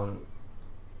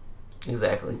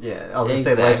 Exactly. Yeah, I was gonna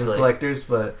say Legends Exactly. Collectors,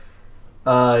 but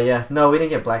yeah, no, we didn't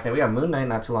get Black Knight. We got Moon Knight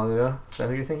not too long ago. Is that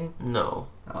who you're thinking? No,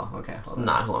 Oh, okay. it's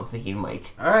not who I'm thinking,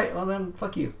 Mike. All right, well then,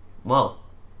 fuck you. Well,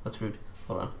 that's rude.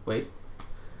 Hold on, wait.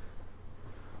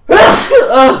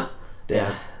 Ugh.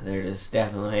 Damn. There it is.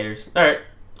 Daft on the haters. Alright.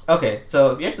 Okay,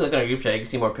 so if you actually look at our group chat, you can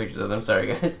see more pictures of them. Sorry,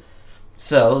 guys.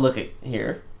 So, look at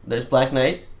here. There's Black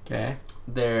Knight. Okay.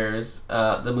 There's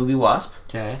the movie Wasp.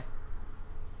 Okay.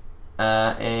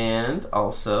 And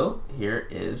also, here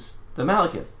is the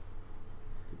Malekith.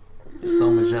 It's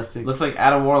so majestic. Looks like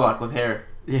Adam Warlock with hair.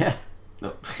 Yeah.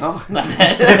 No. Oh. Not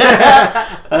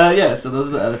that. Yeah, so those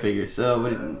are the other figures. So,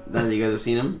 now that you guys have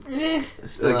seen them,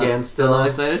 still not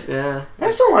excited? Yeah. I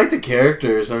just don't like the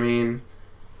characters. I mean,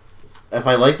 if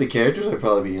I like the characters, I'd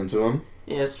probably be into them.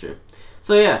 Yeah, that's true.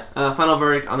 So yeah, final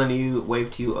verdict on the new Wave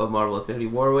 2 of Marvel Infinity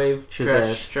War Wave.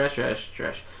 Trash.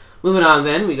 Moving on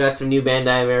then, we got some new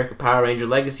Bandai America Power Ranger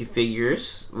Legacy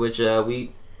figures, which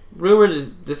we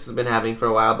rumored this has been happening for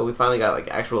a while, but we finally got like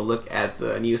actual look at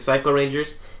the new Psycho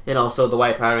Rangers and also the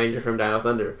White Power Ranger from Dino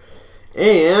Thunder.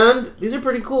 And these are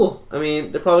pretty cool. I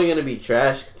mean, they're probably going to be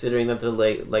trash considering that they're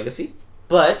Legacy,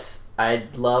 but I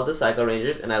love the Psycho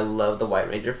Rangers and I love the White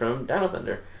Ranger from Dino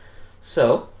Thunder.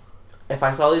 So, if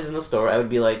I saw these in the store, I would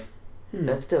be like,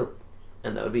 that's dope.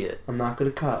 And that would be it. I'm not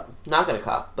gonna cop. Not gonna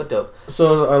cop, but dope.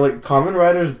 So, are like Kamen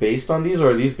Riders based on these,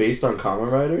 or are these based on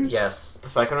Kamen Riders? Yes. The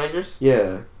Psycho Rangers?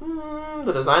 Yeah.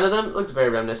 The design of them looks very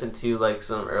reminiscent to like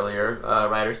some earlier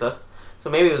Rider stuff. So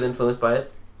maybe it was influenced by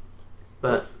it.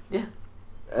 But, yeah.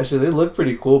 Actually, they look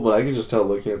pretty cool, but I can just tell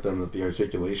looking at them that the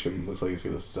articulation looks like it's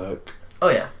gonna suck. Oh,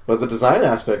 yeah. But the design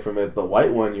aspect from it, the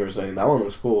white one you were saying, that one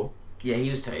looks cool. Yeah, he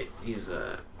was tight. He was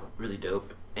really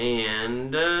dope.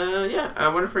 And, yeah, I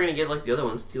wonder if we're gonna get like the other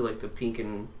ones too, like the pink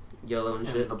and yellow and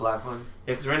shit. The black one.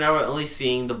 Yeah, because right now we're only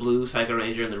seeing the blue Psycho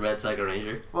Ranger and the red Psycho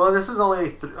Ranger. Well, this is only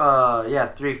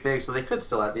 3 figs, so they could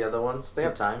still add the other ones. They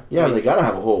have time. Yeah, they gotta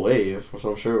have a whole wave, so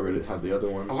I'm sure we're gonna have the other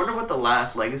ones. I wonder what the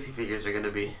last Legacy figures are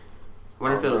gonna be. I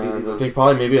wonder if it'll be these I ones. think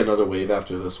probably maybe another wave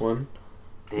after this one.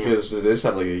 Damn. Because they just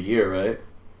have like a year, right?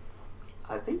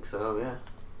 I think so, yeah.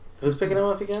 Who's picking them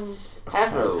up again?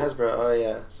 Hasbro. Hasbro. Oh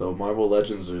yeah. So Marvel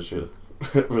Legends should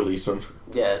release them.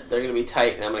 Yeah, they're gonna be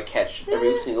tight, and I'm gonna catch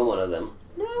every single one of them.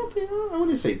 No, I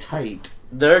wouldn't say tight.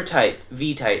 They're tight.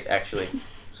 V tight, actually.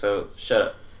 So, shut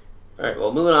up. Alright,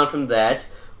 well, moving on from that,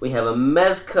 we have a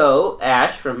Mezco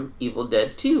Ash from Evil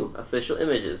Dead 2 official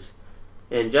images.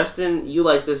 And Justin, you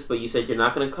like this, but you said you're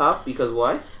not going to cop because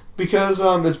why? Because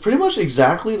it's pretty much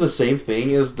exactly the same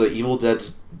thing as the Evil Dead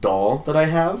doll that I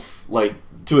have. Like,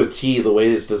 to a T, the way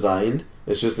it's designed.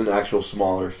 It's just an actual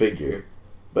smaller figure.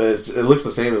 But it looks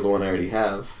the same as the one I already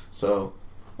have. So,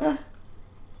 I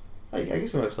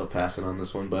guess I might myself passing on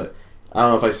this one. But I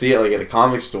don't know, if I see it like at a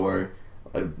comic store,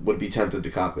 I would be tempted to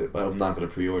cop it. But I'm not going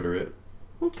to pre-order it.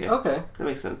 Okay. Okay. That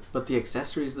makes sense. But the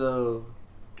accessories, though...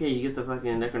 Yeah, you get the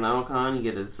fucking Necronomicon, you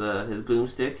get his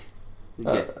boomstick. You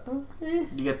get...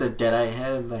 You get the Deadeye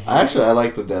head and the hand. Actually, I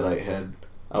like the Deadite head.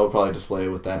 I would probably display it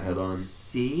with that head on.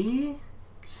 See?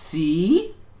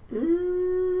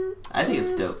 I think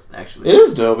it's dope, actually. It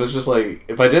is dope. It's just like,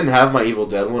 if I didn't have my Evil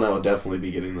Dead one, I would definitely be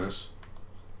getting this.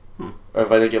 Or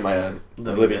if I didn't get my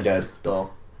Living Dead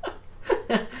doll.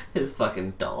 His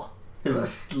fucking doll.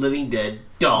 His Living Dead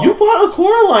doll. You bought a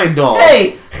Coraline doll!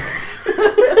 Hey!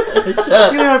 Shut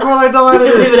up. Yeah, Coraline doll out of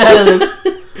Leave it this. out of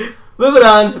this. Moving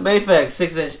on, Mayfex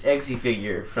 6-inch Eggsy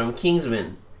figure from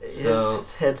Kingsman. So,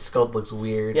 His head sculpt looks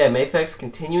weird. yeah, Mayfex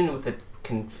continuing with the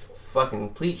fucking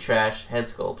complete trash head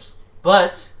sculpts.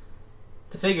 But,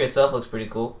 the figure itself looks pretty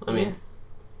cool. I mean,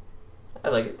 I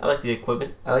like it. I like the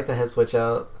equipment. I like the head switch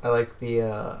out. I like the,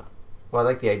 I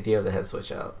like the idea of the head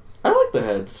switch out. I like the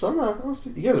head. So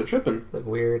you guys are tripping. Look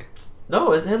weird.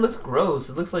 No, his head looks gross.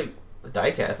 It looks like a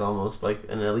diecast almost, like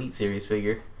an Elite Series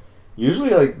figure. Usually,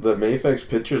 like, the Mayfex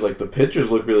pictures, like, the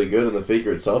pictures look really good and the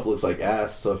figure itself looks like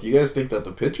ass. So if you guys think that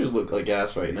the pictures look like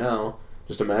ass right now,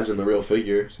 just imagine the real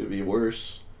figure. It's going to be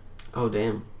worse. Oh,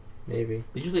 damn. Maybe.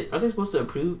 Usually, are they supposed to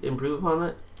improve upon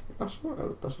that? That's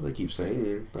what they keep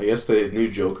saying. I guess the new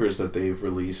Jokers that they've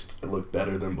released look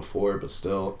better than before, but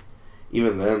still,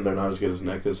 even then, they're not as good as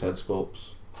NECA's head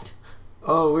sculpts.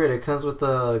 Oh, weird. It comes with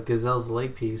the Gazelle's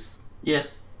leg piece. Yeah.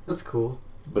 That's cool.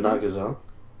 But not Gazelle?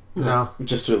 No.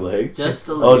 Just her leg? Just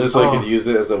the Oh, just so Oh. I could use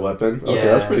it as a weapon? Okay, Yeah.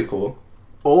 that's pretty cool.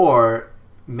 Or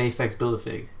Mayfex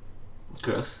Build-A-Fig.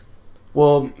 Gross.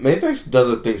 Well, Mayfex does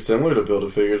a thing similar to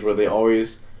Build-A-Figures where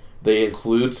they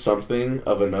include something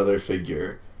of another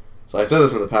figure. So I said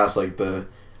this in the past, like the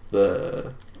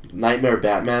Nightmare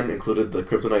Batman included the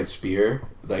Kryptonite Spear,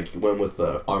 like went with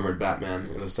the Armored Batman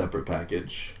in a separate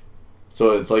package.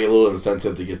 So it's like a little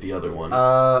incentive to get the other one.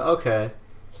 Okay.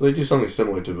 So they do something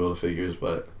similar to Build-A-Figures,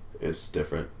 but it's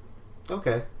different.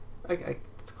 Okay.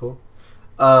 That's cool.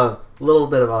 Little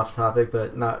bit of off topic,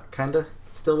 but not kinda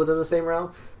still within the same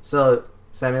realm. So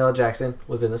Samuel L. Jackson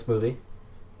was in this movie.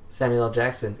 Samuel L.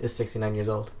 Jackson is 69 years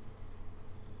old.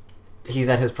 He's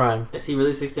at his prime. Is he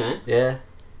really 69? Yeah.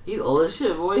 He's old as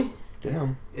shit, boy.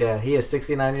 Damn. Yeah, he is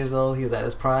 69 years old. He's at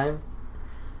his prime.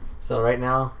 So right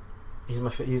now, he's my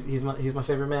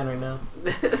favorite man right now.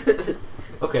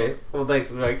 Okay. Well, thanks,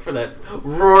 Mike, for that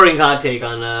roaring hot take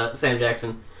on Sam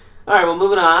Jackson. All right. Well,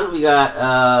 moving on, we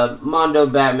got Mondo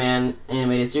Batman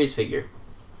animated series figure.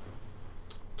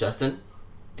 Justin,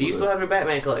 do you still have your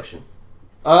Batman collection?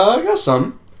 I got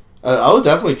some. I would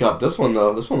definitely cop this one,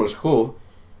 though. This one looks cool.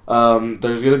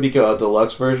 There's going to be a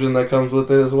deluxe version that comes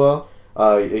with it as well.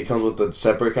 It comes with a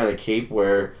separate kind of cape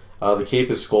where the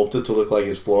cape is sculpted to look like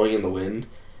it's flowing in the wind.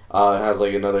 It has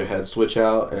like another head switch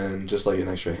out and just like an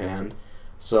extra hand.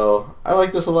 So I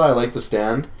like this a lot. I like the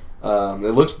stand.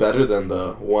 It looks better than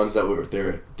the ones that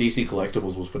DC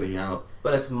Collectibles was putting out.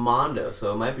 But it's Mondo,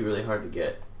 so it might be really hard to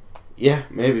get. Yeah,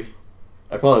 maybe.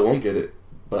 I probably won't get it,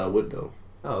 but I would though.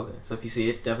 Oh, okay. So if you see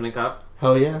it, definitely cop.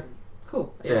 Hell yeah.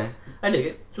 Cool. Yeah. I dig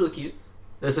it. It's really cute.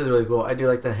 This is really cool. I do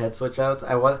like the head switch outs.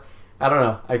 I don't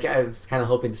know. I was kind of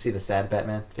hoping to see the sad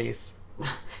Batman face.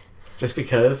 Just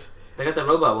because. They got the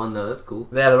robot one though. That's cool.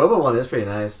 Yeah, the robot one is pretty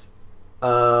nice.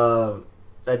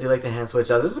 I do like the hand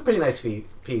switch outs. This is a pretty nice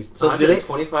piece. So do they?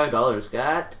 $25.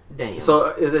 God damn.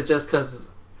 So is it just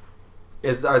because?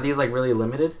 Are these like really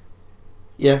limited?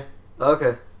 Yeah.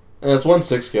 Okay. And it's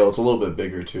 1/6 scale. It's a little bit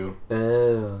bigger too.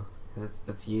 Oh,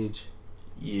 that's huge.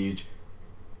 Huge.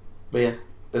 But yeah,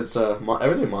 it's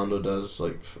everything Mondo does,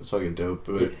 like, it's fucking dope.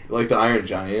 But, like the Iron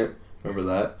Giant, remember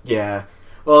that? Yeah.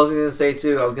 Well, I was gonna say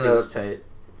too. I was gonna It's tight.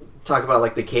 talk about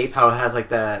like the cape, how it has like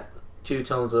that 2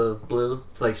 tones of blue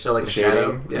to like show like the Shading.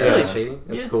 shadow. Yeah. Like shading.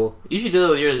 That's Yeah. cool. You should do that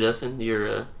with yours, Justin.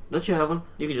 Don't you have one?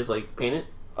 You could just like paint it.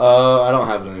 I don't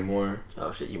have it anymore.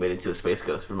 Oh shit! You made it into a space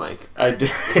ghost for Mike. I did.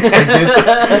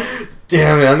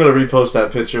 Damn it! I'm gonna repost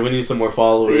that picture. We need some more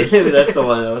followers. That's the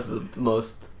one that was the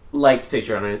most liked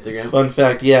picture on our Instagram. Fun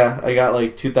fact: yeah, I got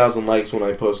like 2,000 likes when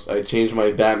I changed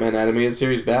my Batman animated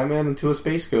series Batman into a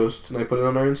space ghost, and I put it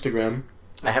on our Instagram.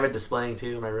 I have it displaying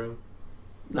too in my room.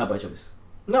 Not by choice.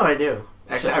 No, I do.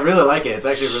 Actually, I really like it. It's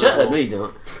actually really Shut up! cool. No, you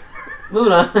don't.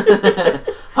 Moving on.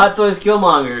 Hot Toys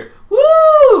Killmonger.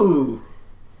 Woo!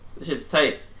 This shit's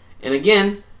tight. And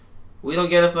again, we don't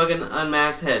get a fucking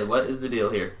unmasked head. What is the deal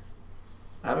here?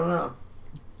 I don't know.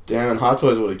 Damn, and Hot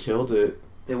Toys would have killed it.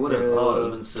 They would have. Oh, it would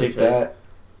have been so Take tight. that.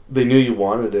 They knew you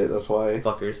wanted it, that's why.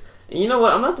 Fuckers. And you know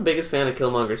what? I'm not the biggest fan of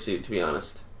Killmonger's suit, to be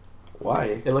honest.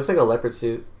 Why? It looks like a leopard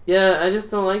suit. Yeah, I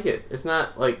just don't like it. It's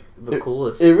not, like, the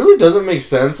coolest. It really doesn't make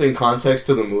sense in context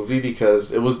to the movie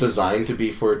because it was designed to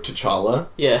be for T'Challa,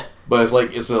 Yeah. but it's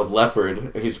like it's a leopard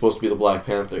and he's supposed to be the Black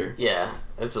Panther. Yeah,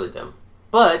 that's really dumb.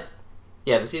 But,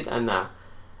 yeah, the suit, nah.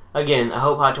 Again, I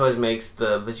hope Hot Toys makes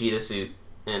the Vegeta suit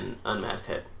and unmasked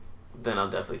head. Then I'll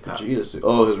definitely cop. Vegeta suit.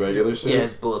 Oh, his regular suit? Yeah,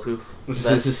 it's bulletproof.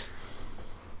 That's,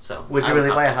 so. Would you I really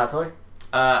cop buy a that. hot toy?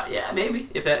 Yeah, maybe.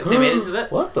 If they made it to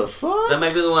that. What the fuck? That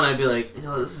might be the one I'd be like, you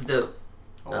know, this is dope.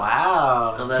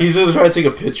 Wow. Unless, He's gonna try to take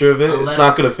a picture of it. Unless- It's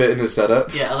not gonna fit in his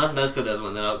setup. yeah, unless Mezco does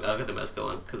one, then I'll get the Mezco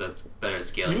one, because that's better at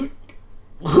scaling.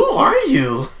 Who are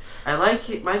you? I like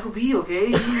it, Michael B, okay?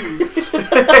 He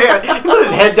put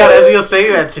his head down as he was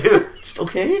saying that too. Just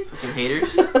okay? Fucking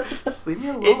haters. Just leave me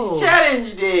alone. It's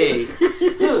challenge day!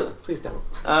 Please don't.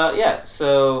 Yeah,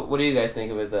 so what do you guys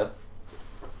think of it, though?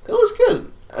 It was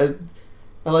good.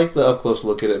 I like the up close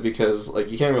look at it because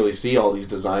like you can't really see all these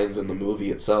designs in the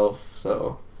movie itself,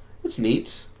 so it's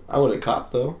neat. I wouldn't cop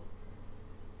though.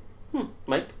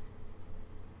 Mike?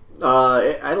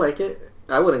 I like it.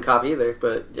 I wouldn't cop either,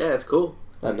 but yeah, it's cool.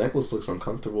 That necklace looks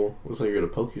uncomfortable. Looks like you're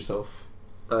gonna poke yourself.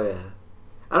 Oh yeah.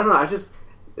 I don't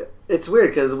know. It's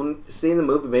weird because when seeing the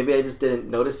movie, maybe I just didn't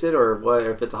notice it or what,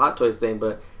 or if it's a Hot Toys thing,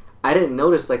 but I didn't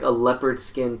notice like a leopard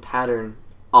skin pattern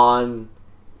on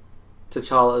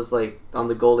T'Challa's like on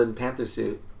the Golden Panther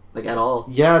suit like at all.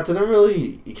 Yeah, it didn't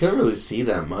really. You couldn't really see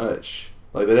that much.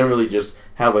 Like they didn't really just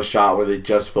have a shot where they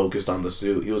just focused on the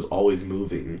suit. He was always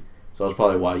moving, so that's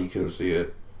probably why you couldn't see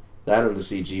it. That and the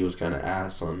CG was kind of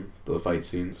ass on the fight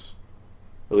scenes.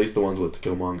 At least the ones with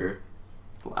Killmonger.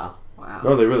 Wow. Wow.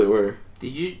 No, they really were.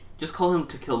 Did you just call him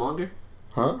to Killmonger?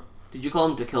 Huh? Did you call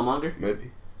him to Killmonger?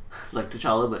 Maybe. Like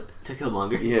T'Challa, but to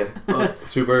Killmonger? Yeah.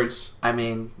 Two birds. I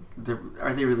mean,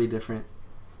 are they really different?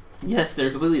 Yes, they're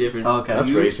completely different. Okay. That's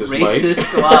You racist, Mike.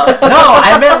 Racist, wow. No,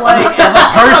 I meant like as a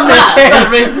I'm not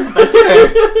person. racist, I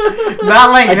swear.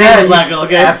 Not like I that, did a black girl,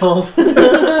 okay? assholes.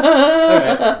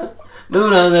 Alright.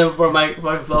 Moving on then before Mike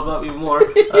blah up even more.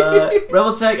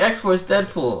 Rebel Tech X-Force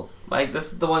Deadpool. Mike,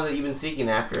 this is the one that you've been seeking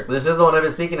after. This is the one I've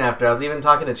been seeking after. I was even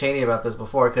talking to Cheney about this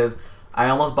before because I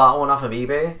almost bought one off of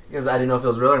eBay because I didn't know if it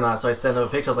was real or not. So I sent him a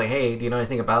picture. I was like, "Hey, do you know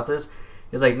anything about this?"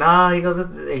 He's like, "Nah." He goes, "I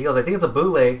think it's a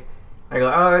bootleg." I go,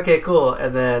 "Oh, okay, cool."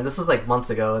 And then this was like months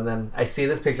ago, and then I see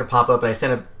this picture pop up, and I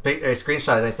sent a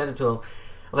screenshot, and I sent it to him. I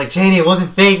was like, "Cheney, it wasn't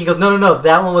fake." He goes, No,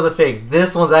 that one wasn't fake.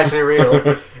 This one's actually real."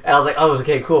 And I was like, "Oh,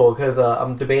 okay, cool." Because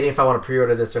I'm debating if I want to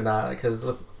pre-order this or not. Because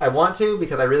I want to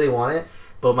because I really want it.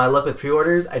 But my luck with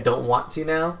pre-orders, I don't want to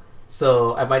now.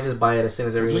 So I might just buy it as soon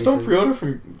as it releases. Just don't pre-order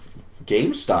from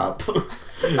GameStop.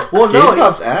 Well, no,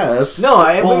 GameStop's ass. No,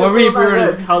 I Well, where were you not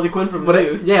pre-ordered that. Harley Quinn from But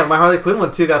too? yeah, my Harley Quinn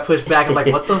one too got pushed back. I'm like,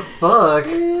 what the fuck?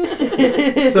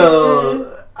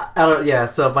 So I don't. Yeah,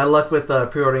 so my luck with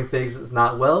pre-ordering things is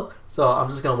not well. So I'm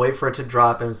just gonna wait for it to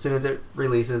drop, and as soon as it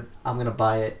releases, I'm gonna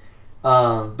buy it.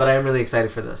 But I am really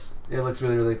excited for this. It looks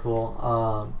really, really cool.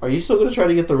 Are you still gonna try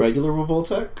to get the regular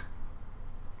Revoltech?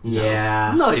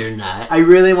 Yeah. No, you're not. I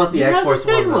really want the You have X-Force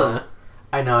the one. Though. Figma.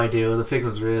 I know I do. The fig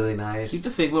was really nice. Keep the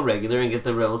Figma regular and get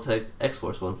the Rebel Tech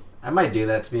X-Force one. I might do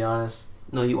that, to be honest.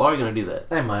 No, you are gonna do that.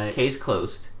 I might. Case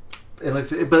closed. It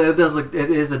looks, but it does look. It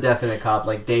is a definite cop.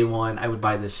 Like day one, I would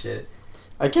buy this shit.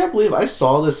 I can't believe I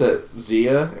saw this at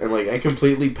Zia and like I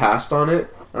completely passed on it.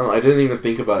 I didn't even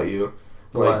think about you.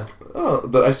 Like,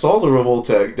 I saw the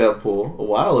Revoltech Deadpool a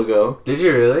while ago. Did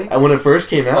you really? And when it first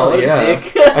came out, Oh, yeah.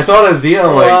 dick. I saw it at Zia,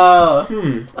 I'm Wow.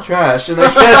 like, trash. And I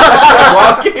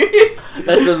kept walking.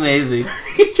 That's amazing.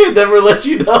 He can never let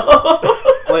you know.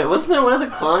 Wait, wasn't there one other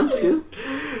clone too?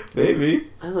 Maybe.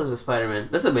 I thought it was a Spider-Man.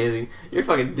 That's amazing. You're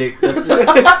fucking dick. Dustin.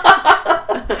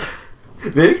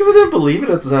 Maybe because I didn't believe it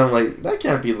at the time. I'm like, that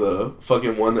can't be the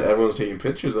fucking one that everyone's taking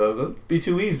pictures of. That'd be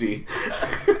too easy.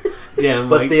 Yeah,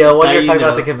 But Mike, the one now you're you talking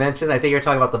about know. the convention, I think you're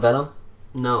talking about the Venom.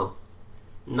 No,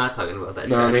 I'm not talking about that.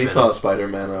 No, trash and he Venom. saw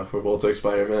Spider-Man, Revoltech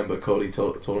Spider-Man, but Cody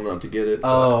told him not to get it. So.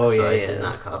 Oh so yeah, I yeah. did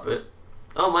not cop it.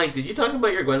 Oh, Mike, did you talk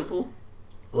about your Gwenpool?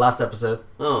 Last episode.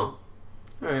 Oh, all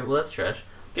right. Well, that's trash.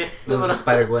 Okay, This moving is on.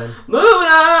 Spider Gwen. Moving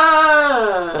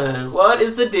on. What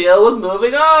is the deal with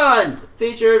moving on?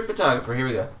 Featured photographer. Here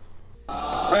we go.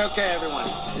 Okay, everyone,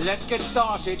 let's get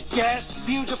started. Yes,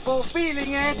 beautiful, feeling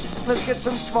it. Let's get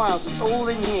some smiles. It's all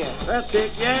in here. That's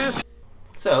it, yes.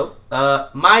 So,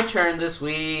 my turn this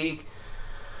week.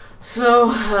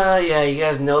 So, yeah, you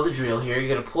guys know the drill here. You're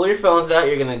going to pull your phones out.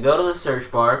 You're going to go to the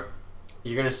search bar.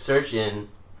 You're going to search in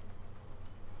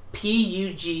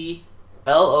PUGLOVERS.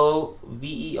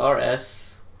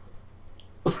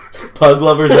 Pug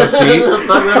Lovers FC.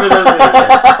 Pug Lovers FC.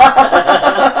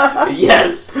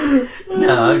 Yes.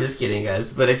 No, I'm just kidding,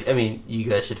 guys. But you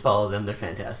guys should follow them. They're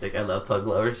fantastic. I love pug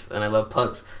lovers, and I love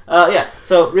pugs. Yeah.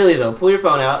 So really, though, pull your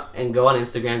phone out and go on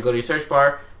Instagram. Go to your search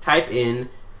bar. Type in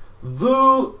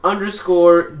VOO_do_lady.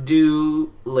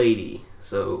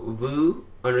 So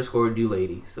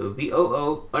VOO_do_lady. So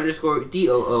VOO_DOOLADY.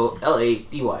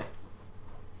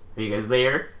 Are you guys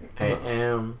there? I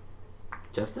am.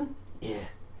 Justin? Yeah.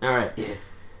 Alright. Yeah.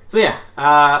 So yeah,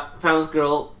 found this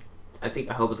girl. I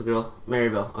hope it's a girl.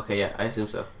 Maribel. Okay, yeah, I assume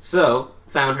so. So,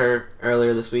 found her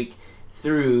earlier this week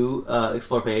through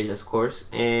Explore Pages, of course.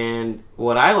 And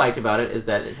what I liked about it is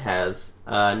that it has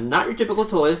not your typical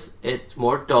toys. It's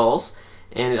more dolls.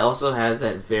 And it also has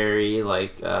that very,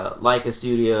 Leica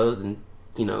Studios and,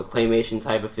 claymation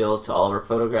type of feel to all of her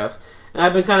photographs. And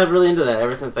I've been kind of really into that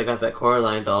ever since I got that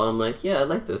Coraline doll. I'm like, yeah, I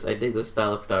like this. I dig this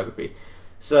style of photography.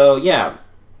 So, yeah.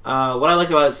 What I like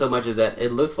about it so much is that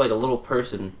it looks like a little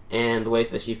person, and the way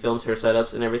that she films her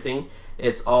setups and everything,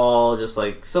 it's all just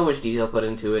so much detail put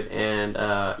into it, and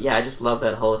yeah, I just love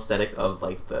that whole aesthetic of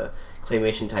the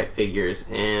claymation type figures,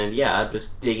 and yeah, I'm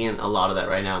just digging a lot of that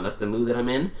right now, and that's the mood that I'm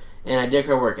in, and I dig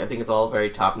her work. I think it's all very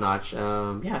top notch.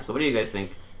 Yeah, so what do you guys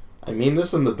think? I mean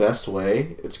this in the best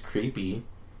way. It's creepy.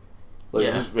 Yeah.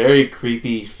 Just very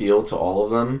creepy feel to all of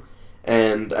them,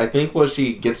 and I think what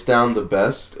she gets down the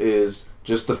best is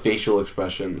just the facial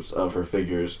expressions of her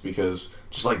figures, because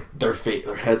just their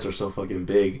heads are so fucking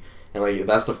big, and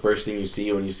that's the first thing you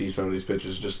see when you see some of these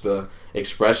pictures, just the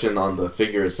expression on the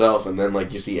figure itself, and then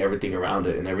you see everything around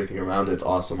it, and everything around it's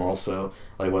awesome also,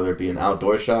 whether it be an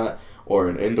outdoor shot or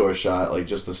an indoor shot,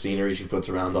 just the scenery she puts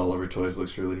around all of her toys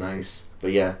looks really nice.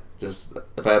 But yeah, just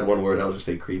if I had one word, I would just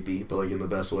say creepy, but in the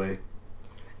best way.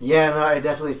 Yeah, no, I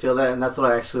definitely feel that, and that's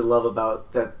what I actually love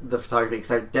about the photography,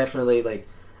 because I definitely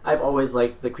I've always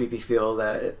liked the creepy feel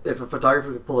that if a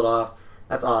photographer could pull it off,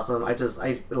 that's awesome. I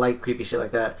like creepy shit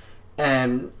like that.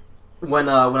 And when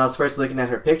I was first looking at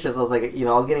her pictures, I was I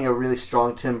was getting a really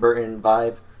strong Tim Burton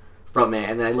vibe from it.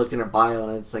 And then I looked in her bio,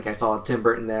 and it's I saw Tim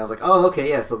Burton there. I was like, oh, okay,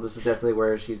 yeah. So this is definitely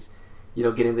where she's,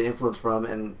 getting the influence from,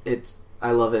 and I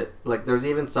love it. There's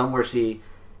even some where she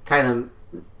kind of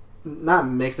not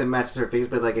mix and matches her figures,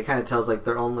 but it kind of tells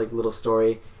their own little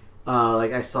story.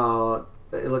 I saw.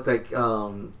 It looked like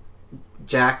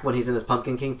Jack when he's in his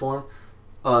Pumpkin King form.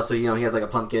 So he has a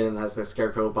pumpkin and has a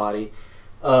scarecrow body,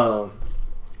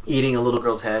 eating a little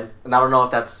girl's head. And I don't know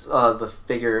if that's the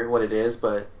figure what it is,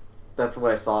 but that's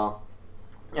what I saw.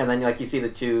 And then you see the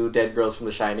two dead girls from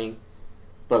The Shining,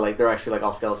 but they're actually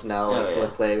all skeleton now,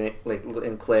 clay,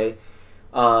 in clay.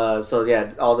 So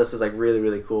yeah, all this is really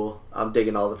really cool. I'm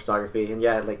digging all the photography, and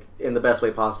yeah, in the best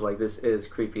way possible. This is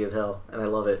creepy as hell, and I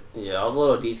love it. Yeah, all the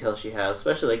little details she has,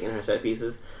 especially in her set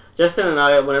pieces. Justin and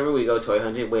I, whenever we go toy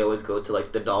hunting, we always go to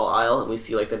the doll aisle, and we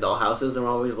see the doll houses, and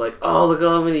we're always oh, look at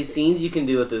how many scenes you can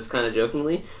do with this, kind of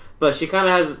jokingly. But she kind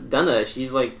of has done that.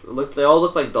 She's they all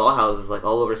look like doll houses,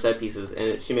 all over set pieces,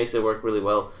 and she makes it work really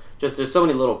well. Just there's so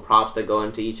many little props that go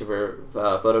into each of her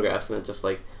photographs, and it's just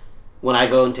when I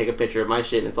go and take a picture of my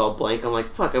shit and it's all blank, I'm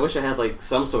fuck, I wish I had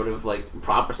some sort of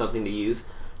prop or something to use.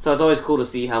 So it's always cool to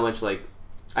see how much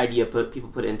idea people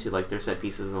put into their set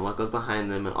pieces and what goes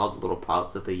behind them and all the little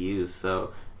props that they use.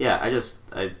 So yeah,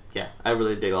 I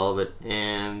really dig all of it.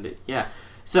 And yeah,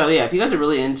 so yeah, if you guys are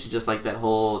really into just that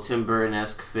whole Tim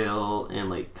Burton-esque feel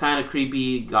and kind of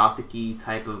creepy gothic-y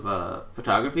type of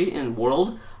photography and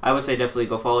world, I would say definitely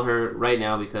go follow her right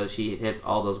now, because she hits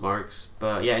all those marks.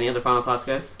 But yeah, any other final thoughts,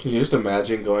 guys? Can you just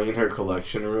imagine going in her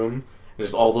collection room and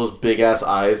just all those big ass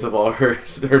eyes of all her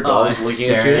dolls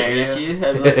looking at you?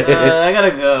 I'd be I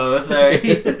gotta go.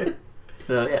 Sorry.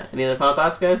 So yeah, any other final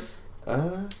thoughts, guys? Keep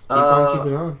on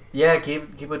keeping on. Yeah,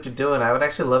 keep what you're doing. I would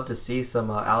actually love to see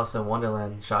some Alice in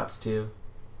Wonderland shots too.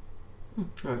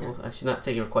 Alright, well, I should not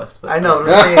take your request, but I know. I'm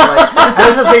just saying, I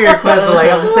was just saying your request, but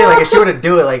I'm just saying, if she were to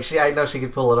do it, I know she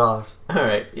could pull it off. All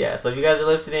right, yeah. So if you guys are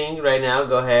listening right now,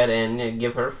 go ahead and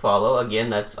give her a follow. Again,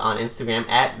 that's on Instagram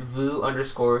at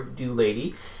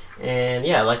VOO_DoLady. And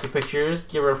yeah, like your pictures,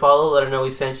 give her a follow, let her know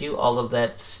we sent you, all of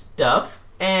that stuff.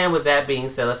 And with that being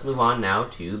said, let's move on now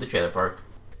to the trailer park.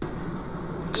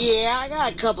 Yeah, I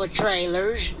got a couple of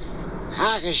trailers.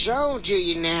 I can show them to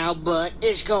you now, but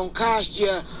it's gonna cost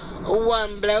you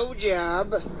one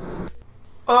blowjob.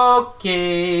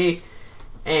 Okay,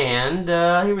 and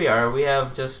here we are. We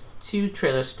have just 2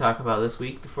 trailers to talk about this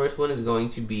week. The first one is going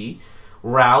to be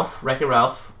Ralph, Wreck-It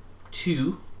Ralph,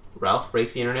 2. Ralph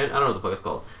Breaks the Internet. I don't know what the fuck it's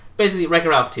called. Basically, Wreck-It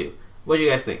Ralph 2. What do you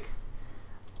guys think?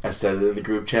 I said it in the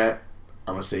group chat.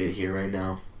 I'm gonna say it here right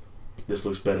now. This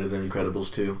looks better than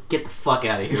Incredibles 2. Get the fuck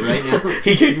out of here right now.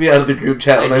 He kicked me out of the group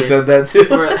chat when I said that too.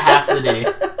 For half the day.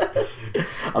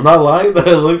 I'm not lying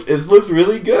though. It looked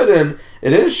really good, and it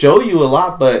didn't show you a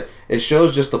lot, but it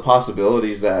shows just the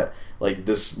possibilities that like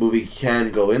this movie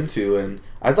can go into, and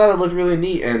I thought it looked really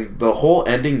neat. And the whole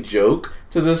ending joke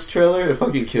to this trailer, it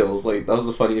fucking kills. Like that was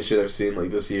the funniest shit I've seen like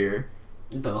this year.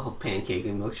 The whole pancake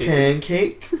and milkshake.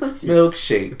 Pancake,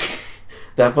 milkshake.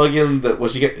 That fucking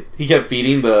he kept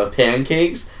feeding the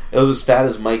pancakes. It was as fat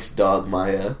as Mike's dog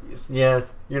Maya. Yeah,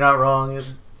 you're not wrong.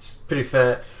 It's just pretty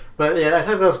fat. But yeah, I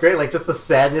thought that was great. Like just the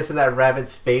sadness in that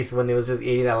rabbit's face when he was just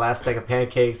eating that last stack of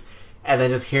pancakes, and then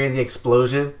just hearing the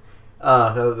explosion.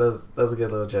 That was a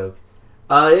good little joke.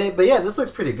 But yeah, this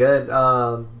looks pretty good.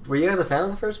 Were you guys a fan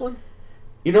of the first one?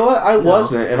 You know what? I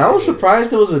wasn't, and I was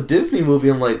surprised it was a Disney movie.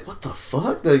 I'm like, what the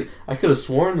fuck? Like, I could have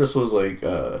sworn this was like,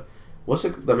 what's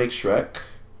it that makes Shrek?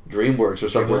 DreamWorks or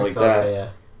something like that. Yeah.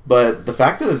 But the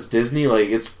fact that it's Disney, like,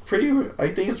 it's pretty. I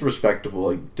think it's respectable.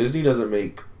 Like, Disney doesn't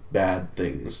make bad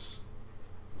things.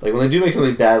 Like when they do make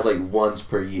something bad, it's like once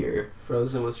per year.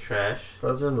 Frozen was trash.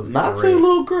 Frozen was not great. to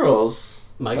little girls.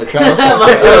 Mike. Like,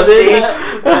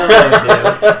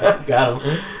 got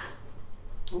him.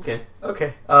 Okay.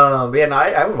 But yeah, no,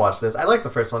 I would watch this. I like the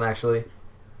first one actually.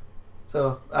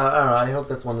 So I don't know. I hope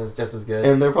this one is just as good.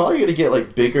 And they're probably gonna get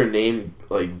like bigger name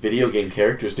like video game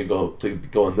characters to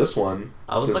go in this one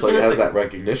since like it has that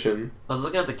recognition. I was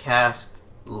looking at the cast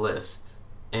list,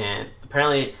 and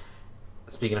apparently,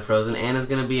 speaking of Frozen, Anna's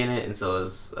gonna be in it, and so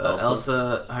is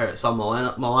Elsa.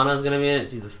 Moana is gonna be in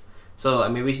it. Jesus. So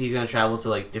maybe she's gonna travel to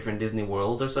like different Disney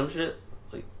worlds or some shit,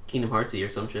 like Kingdom Heartsy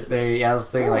or some shit. I was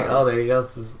thinking like, oh, there you go.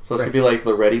 So it's gonna be like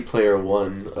the Ready Player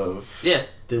One of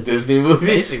Disney movies.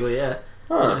 Basically, yeah.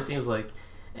 That's what it seems like.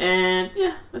 And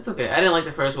yeah, it's okay. I didn't like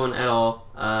the first one at all.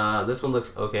 This one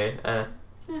looks okay.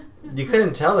 You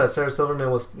couldn't tell that Sarah Silverman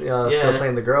was still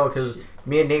playing the girl because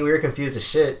me and Nate, we were confused as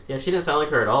shit. Yeah, she didn't sound like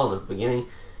her at all in the beginning.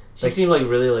 She seemed like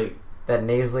really like that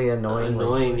nasally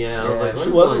annoying. Yeah, I was like,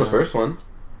 she was in the first one.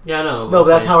 Yeah, I know. No, but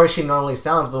that's how she normally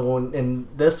sounds. But when in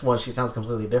this one, she sounds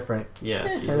completely different. Yeah,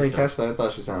 I didn't catch that. I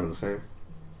thought she sounded the same.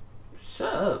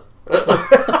 Shut up.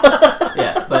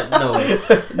 Yeah, but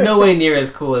no way near as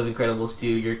cool as Incredibles 2.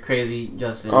 You're crazy,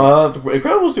 Justin.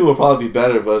 Incredibles 2 will probably be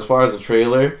better, but as far as the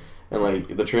trailer and like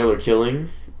the trailer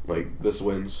killing, like this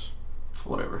wins.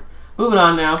 Whatever. Moving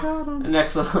on now. The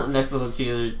next little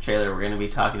trailer we're going to be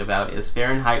talking about is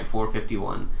Fahrenheit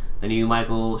 451, the new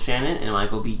Michael Shannon and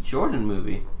Michael B. Jordan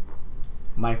movie.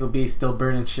 Michael B. still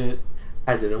burning shit.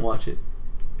 I didn't watch it.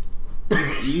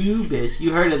 You bitch.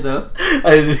 You heard it though.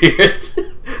 I didn't hear it.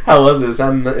 How was it?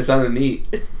 It sounded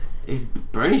neat. He's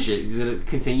burning shit. It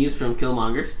continues from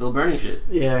Killmonger, still burning shit.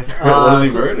 Yeah. What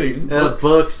is he burning?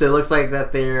 Books. It looks like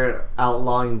that they're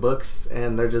outlawing books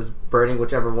and they're just burning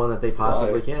whichever one that they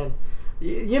possibly can.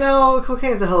 You know,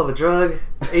 cocaine's a hell of a drug.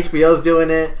 HBO's doing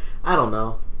it. I don't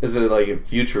know. Is it like a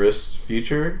future?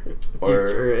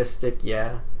 Futuristic,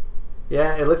 yeah.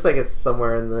 Yeah, it looks like it's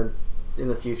somewhere in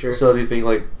the future. So do you think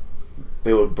like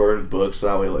they would burn books so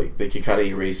that way like they could kind of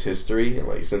erase history, and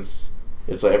like since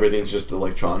it's like everything's just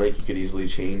electronic, you could easily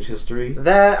change history?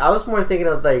 That I was more thinking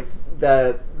of like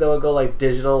that they would go like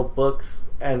digital books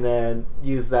and then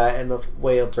use that in the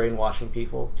way of brainwashing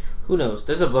people. Who knows?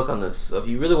 There's a book on this. So if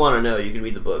you really want to know, you can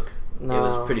read the book. No. It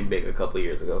was pretty big a few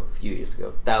years ago,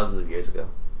 thousands of years ago.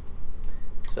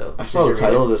 So I saw the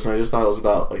title of this and I just thought it was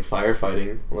about like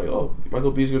firefighting. I'm like, oh,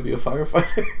 Michael B's gonna be a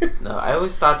firefighter. No, I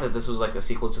always thought that this was like a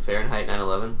sequel to Fahrenheit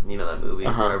 9/11. You know that movie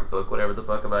or book, whatever the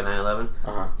fuck about 9/11.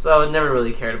 So I never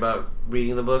really cared about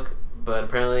reading the book, but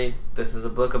apparently this is a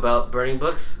book about burning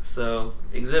books. So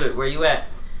exhibit, where you at?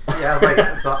 Yeah, I was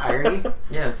like, so irony.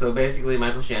 Yeah, so basically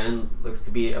Michael Shannon looks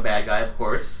to be a bad guy, of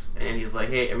course, and he's like,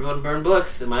 hey, everyone burn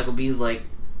books, and Michael B's like,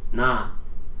 nah,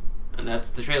 and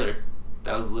that's the trailer.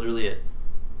 That was literally it.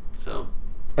 So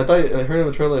I heard in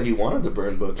the trailer that he wanted to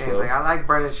burn books. He's like, I like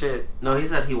burning shit. No, he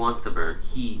said he wants to burn.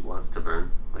 He wants to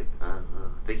burn. Like, I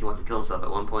think he wants to kill himself at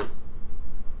one point.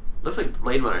 Looks like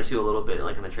Blade Runner too a little bit,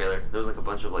 like in the trailer. There's like a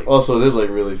bunch of like. Oh, so it is like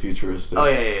really futuristic. Oh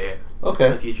yeah. Okay.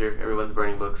 In the future, everyone's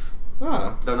burning books.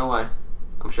 Don't know why.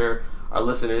 I'm sure our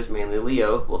listeners, mainly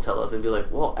Leo, will tell us and be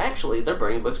like, well, actually, they're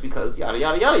burning books because yada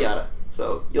yada yada yada.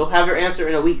 So you'll have your answer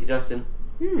in a week, Justin.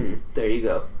 There you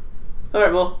go. All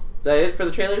right, well, is that it for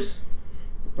the trailers?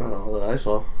 Not all that I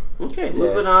saw. Okay,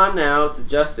 moving on now to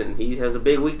Justin. He has a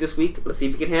big week this week. Let's see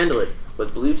if he can handle it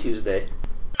with Blue Tuesday.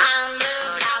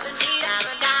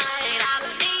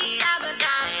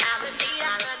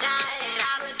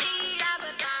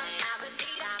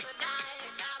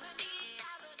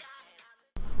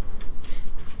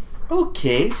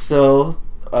 Okay, so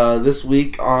this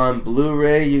week on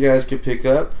Blu-ray, you guys can pick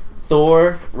up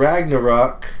Thor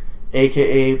Ragnarok,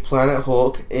 aka Planet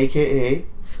Hulk, aka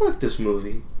fuck this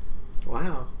movie.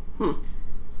 Wow. I'm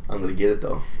gonna get it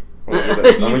though. I'm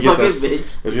gonna get this.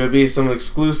 Bitch. There's gonna be some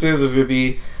exclusives. There's gonna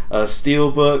be a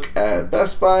Steelbook at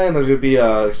Best Buy, and there's gonna be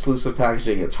exclusive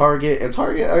packaging at Target. And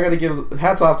Target, I gotta give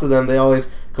hats off to them. They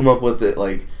always come up with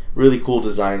like really cool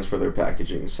designs for their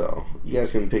packaging. So you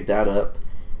guys can pick that up.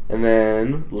 And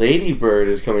then Lady Bird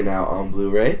is coming out on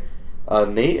Blu-ray.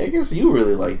 Nate, I guess you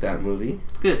really like that movie.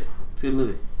 It's good. It's a good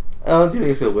movie. Do you think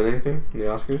it's gonna win anything in the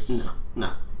Oscars?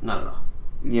 No, not at all.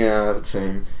 Yeah, the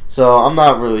same. So I'm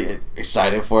not really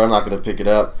excited for it. I'm not going to pick it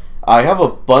up. I have a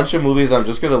bunch of movies I'm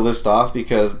just going to list off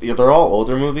because they're all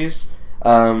older movies.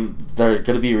 They're going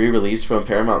to be re-released from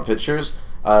Paramount Pictures,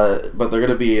 but they're going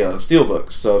to be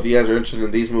steelbooks. So if you guys are interested in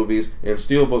these movies in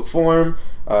steelbook form,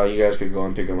 you guys could go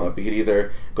and pick them up. You could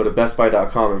either go to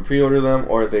bestbuy.com and pre-order them,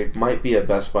 or they might be at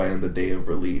Best Buy on the day of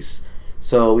release.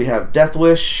 So we have Death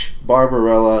Wish,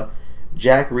 Barbarella,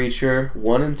 Jack Reacher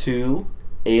 1 and 2,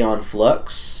 Aeon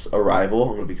Flux, Arrival. I'm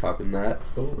going to be copying that.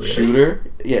 Oh, really? Shooter.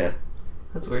 Yeah.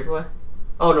 That's weird. Why?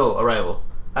 Oh, no, Arrival.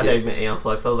 I thought you meant Aeon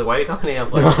Flux. I was like, why are you calling Aeon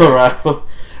Flux? Arrival.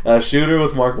 Shooter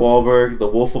with Mark Wahlberg. The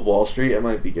Wolf of Wall Street. I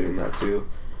might be getting that too.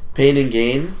 Pain and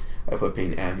Gain. I put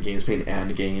Pain and Gain. Pain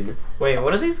and Gain. Wait,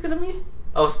 what are these going to be?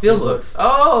 Oh, Steelbooks.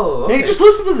 Oh, okay. Hey, just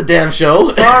listen to the damn show.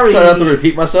 Sorry. So I don't have to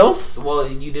repeat myself. Well,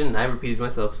 you didn't. I repeated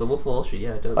myself. So Wolf of Wall Street,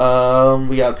 yeah, it does.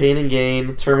 We got Pain and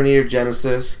Gain, Terminator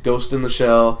Genesis, Ghost in the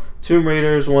Shell, Tomb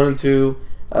Raiders 1 and 2,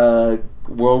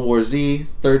 World War Z,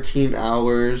 13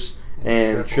 Hours,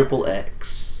 and Triple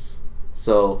X.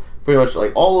 So pretty much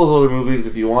like all those older movies.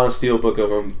 If you want a steelbook of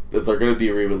them, they're going to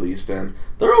be re-released, and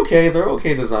they're okay. They're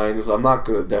okay designs. I'm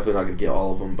definitely not gonna get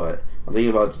all of them, but I'm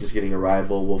thinking about just getting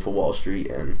Arrival, Wolf of Wall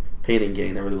Street, and Pain and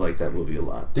Gain. I really like that movie a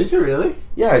lot. Did you really?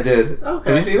 Yeah, I did. Okay.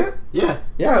 Have you seen it? Yeah.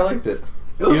 Yeah, I liked it.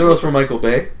 Was Even though it's from Michael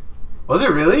Bay. Was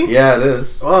it really? Yeah, it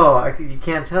is. Oh, you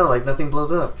can't tell. Like, nothing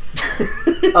blows up.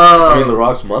 I mean, The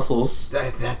Rock's muscles.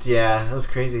 That was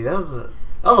crazy. That was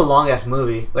a long-ass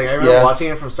movie. Like, I remember watching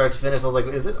it from start to finish. I was like,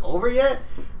 is it over yet?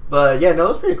 But, yeah, no, it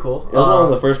was pretty cool. It was one of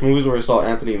the first movies where I saw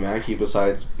Anthony Mackie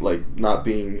besides, like, not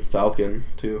being Falcon,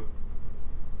 too.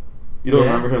 You don't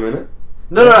remember him in it?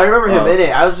 No, I remember him in it.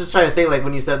 I was just trying to think, like,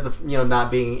 when you said,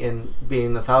 not being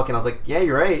the Falcon, I was like, yeah,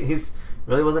 you're right. He's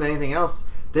really wasn't anything else.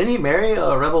 Didn't he marry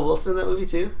Rebel Wilson in that movie,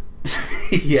 too?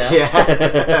 Yeah.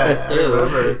 Yeah. I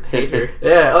remember. Hate her.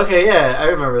 Yeah, okay, yeah, I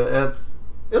remember.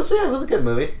 It was a good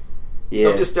movie. Yeah.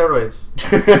 Don't do steroids.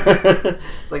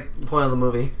 It's like the point of the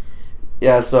movie.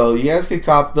 Yeah, so you guys could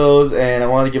cop those, and I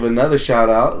want to give another shout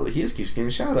out. He just keeps getting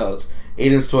shout outs.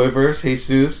 Aiden's Toyverse,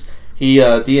 Jesus. He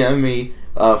DM'd me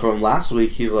from last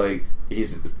week. He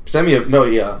snapped me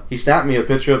a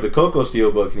picture of the Coco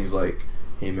Steelbook, and he's like,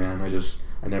 hey man,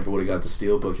 I never would have got the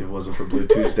Steelbook if it wasn't for Blue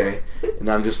Tuesday. And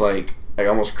I'm just like, I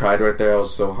almost cried right there. I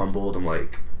was so humbled. I'm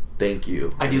like, thank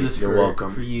you. I do this You're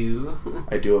welcome. For you.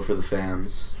 I do it for the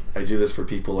fans. I do this for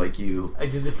people like you. I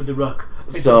did it for the Rock. I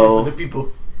So, did it for the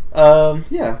people.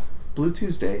 Yeah, Blue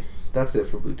Tuesday. That's it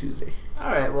for Blue Tuesday.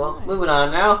 Alright, well, moving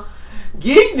on now.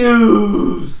 Geek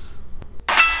News!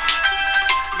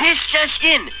 This just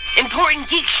in! Important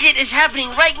geek shit is happening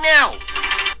right now!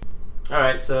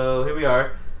 Alright, so here we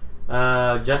are.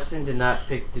 Justin did not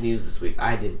pick the news this week.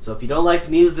 I did. So if you don't like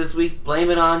the news this week,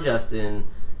 blame it on Justin.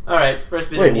 Alright, first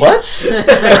bit of news. Wait, what?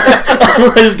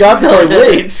 I just got that, like,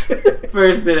 wait.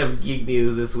 First bit of geek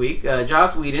news this week.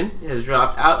 Joss Whedon has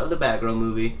dropped out of the Batgirl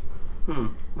movie.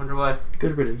 Wonder why.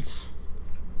 Good riddance.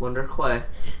 Wonder why.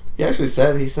 He actually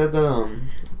said, he said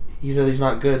he's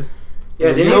not good.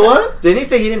 Yeah, you know what? Didn't he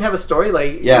say he didn't have a story?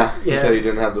 Like, yeah, he said he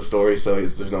didn't have the story, so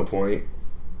there's no point.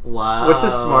 Wow. Which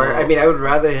is smart. I mean, I would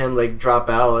rather him, like, drop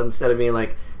out instead of being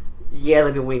like, yeah,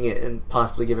 let me wing it and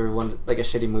possibly give everyone, like, a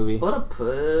shitty movie. What a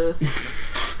puss.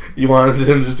 You wanted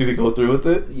him just to go through with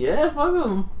it? Yeah, fuck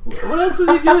him. What else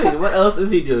is he doing? What else is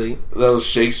he doing? Those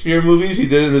Shakespeare movies he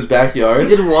did in his backyard?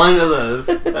 He did one of those.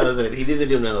 That was it. He needs to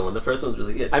do another one. The first one's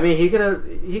really good. I mean, he could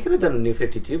have done a New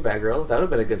 52 Batgirl. That would have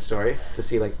been a good story to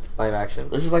see, like, live action.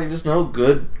 There's just no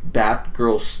good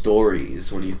Batgirl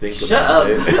stories when you think Shut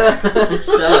about up. it.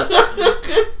 Shut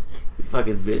up. You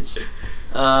fucking bitch.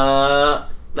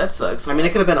 That sucks. I mean, it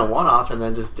could have been a one-off and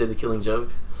then just did the Killing Joke.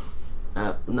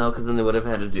 No, because then they would have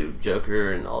had to do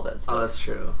Joker and all that stuff. Oh, that's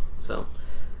true. So,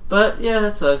 but yeah,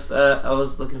 that sucks. I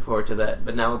was looking forward to that,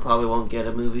 but now we probably won't get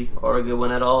a movie or a good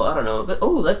one at all. I don't know.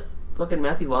 Let fucking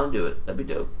Matthew Vaughn do it. That'd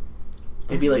be dope.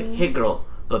 It'd be like Hit Girl,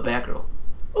 but Batgirl.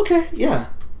 Okay, yeah.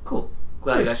 Cool.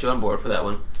 Glad I got you on board for that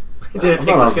one. Did it I'm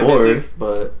take not much on board, convincing?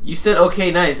 but You said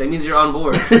okay, nice. That means you're on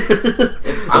board.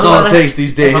 that's I'm all about it to- takes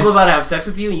these days. If I'm about to have sex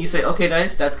with you and you say okay,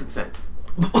 nice, that's consent.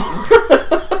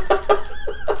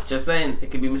 Just saying, it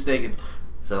could be mistaken.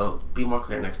 So be more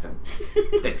clear next time.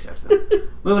 Thanks, Justin.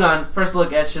 Moving on. First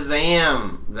look at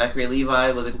Shazam. Zachary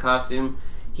Levi was in costume.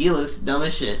 He looks dumb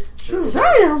as shit.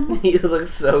 Shazam! He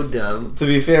looks so dumb. To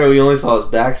be fair, we only saw his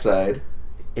backside.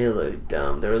 It looked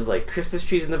dumb. There was like Christmas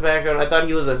trees in the background. I thought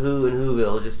he was a Who in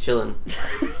Whoville, just chilling.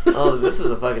 Oh, this is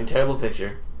a fucking terrible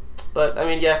picture. But I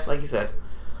mean, yeah, like you said,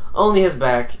 only his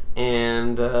back,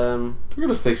 and We're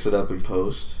gonna fix it up in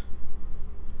post.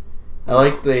 I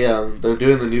like they're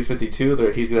doing the new 52.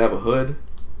 He's gonna have a hood.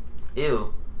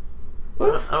 ew.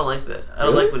 What? I don't like that. I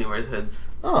don't Really? like when he wears hoods.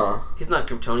 Oh. He's not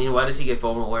Kryptonian. Why does he get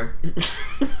formal wear?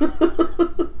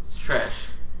 It's trash.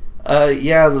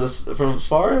 Yeah. From as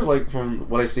far as from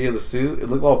what I see of the suit, it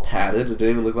looked all padded. It didn't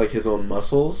even look like his own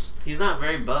muscles. He's not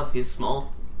very buff. He's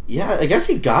small. Yeah, I guess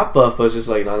he got buff, but it's just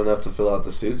not enough to fill out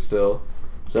the suit still.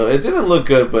 So it didn't look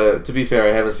good. But to be fair,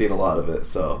 I haven't seen a lot of it,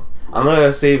 so I'm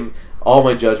gonna save all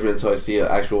my judgment until I see an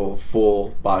actual full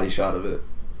body shot of it.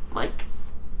 Mike.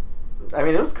 I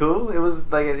mean, it was cool. It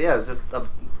was like, yeah, it was just the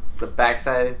back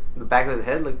of his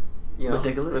head looked,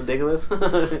 ridiculous.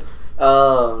 Yeah,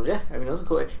 I mean, it was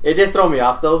cool. It did throw me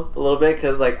off though a little bit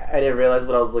because I didn't realize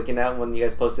what I was looking at when you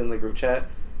guys posted in the group chat,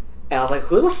 and I was like,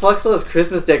 who the fuck saw those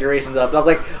Christmas decorations up? And I was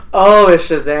like, oh, it's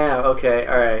Shazam. Okay,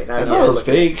 all right. Now I I thought it was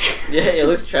fake. Yeah, it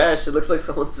looks trash. It looks like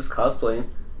someone's just cosplaying,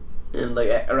 and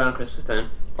around Christmas time.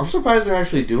 I'm surprised they're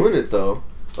actually doing it though.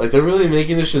 They're really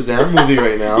making a Shazam movie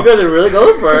right now. You guys are really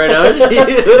going for it right now, aren't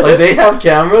you? They have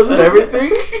cameras and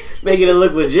everything. Making it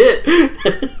look legit.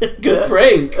 Good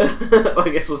prank. I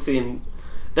guess we'll see.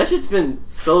 That shit's been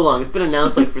so long. It's been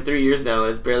announced for 3 years now,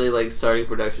 and it's barely starting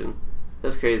production.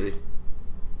 That's crazy.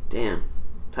 Damn.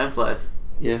 Time flies.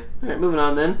 Yeah. Alright, moving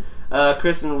on then.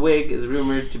 Kristen Wiig is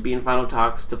rumored to be in final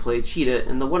talks to play Cheetah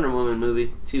in the Wonder Woman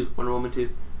movie. Wonder Woman 2.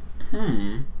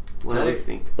 What do you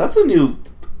think? That's a new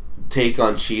take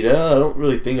on Cheetah. I don't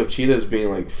really think of Cheetah as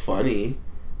being funny,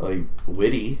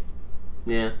 witty.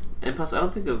 Yeah. And plus, I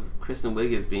don't think of Kristen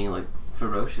Wiig as being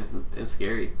ferocious and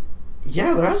scary.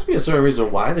 Yeah, there has to be a certain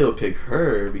reason why they would pick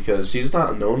her, because she's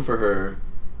not known for her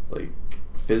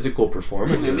physical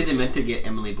performances. Maybe they meant to get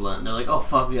Emily Blunt. They're like, oh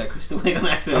fuck, we got Kristen Wiig on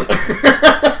accident.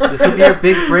 This will be our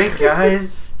big break,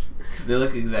 guys. Because they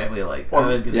look exactly alike.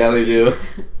 Yeah, they do.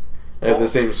 They have the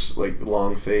same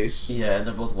long face. Yeah, and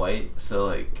they're both white, so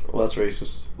Well, that's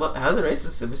racist. Well, how's it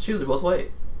racist? If it's true, they're both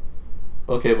white.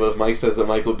 Okay, but if Mike says that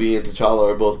Michael B and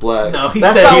T'Challa are both black, No, he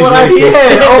That's said not he's what I racist.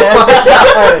 said. Oh my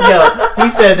god. No, he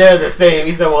said they're the same.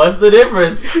 He said, well, what's the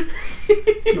difference?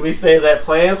 Can we say that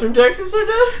plants from Texas are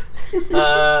dead?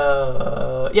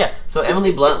 Yeah, so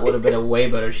Emily Blunt would have been a way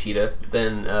better Cheetah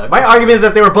than... My argument is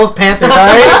that they were both Panthers,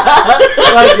 alright?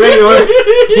 You're making it worse.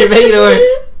 You're making it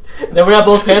worse. Then we're not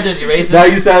both Panthers, you racist. now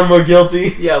you sound more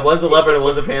guilty. Yeah, one's a leopard and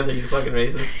one's a panther, you fucking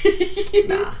racist.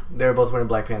 Nah, they were both wearing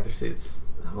Black Panther suits.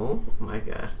 Oh my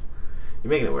god.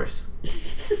 You're making it worse.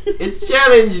 It's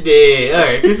challenge day!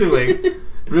 Alright, Kristen Wiig.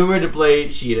 Rumored to play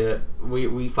Cheetah.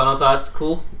 We final thoughts?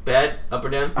 Cool? Bad? Up or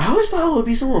down? I always thought it would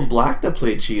be someone black that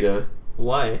played Cheetah.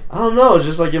 Why? I don't know, it's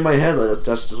just in my head, that's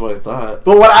just what I thought.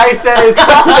 But what I said is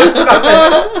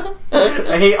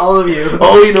I hate all of you.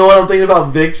 Oh, you know what? I'm thinking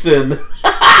about Vixen.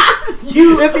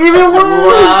 It's even worse.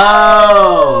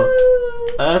 Wow!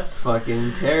 That's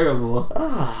fucking terrible.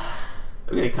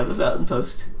 I'm gonna cut this out in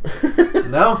post.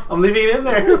 No, I'm leaving it in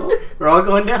there. We're all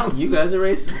going down. You guys are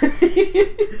racist.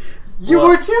 You Well,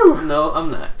 were too. No,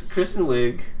 I'm not. Kristen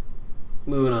Wiig.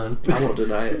 Moving on. I won't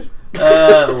deny it.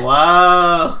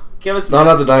 Wow. Kevin Smith. No, I'm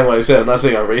not denying what I said. I'm not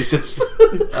saying I'm racist.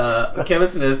 Kevin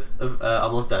Smith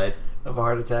almost died. Of a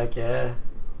heart attack, yeah.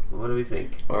 What do we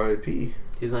think? R.I.P.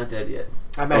 He's not dead yet.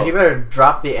 I mean, he better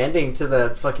drop the ending to the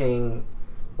fucking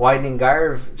widening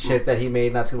Garv shit that he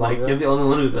made not too long Like, ago. you're the only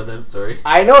one who's read that story.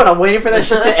 I know, and I'm waiting for that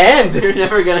shit to end. You're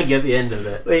never gonna get the end of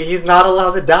that. He's not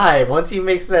allowed to die. Once he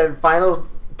makes that final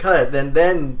cut,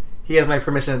 then he has my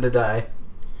permission to die.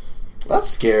 That's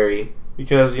scary.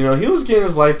 Because, he was getting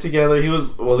his life together. He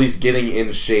was, well, at least getting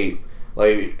in shape.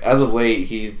 As of late,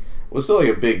 he was still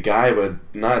a big guy, but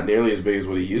not nearly as big as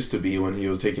what he used to be when he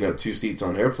was taking up 2 seats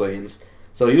on airplanes.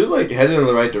 So he was, headed in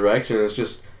the right direction.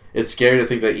 It's scary to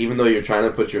think that even though you're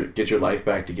trying to get your life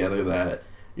back together, that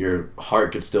your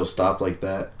heart could still stop like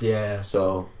that. Yeah.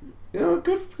 So,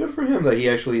 good for him that he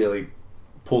actually,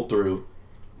 pulled through.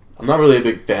 I'm not really a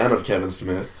big fan of Kevin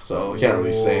Smith, so I can't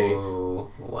really say.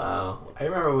 Wow. I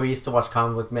remember we used to watch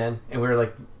Comic Book Men, and we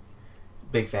were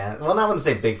big fans. Well, I wouldn't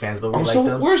say big fans, but we liked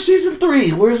them. Where's season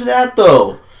 3? Where's it at,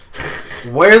 though?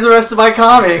 Where's the rest of my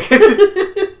comic?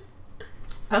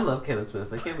 I love Kevin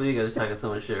Smith. I can't believe you guys are talking so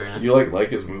much shit right now. You like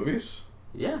his movies?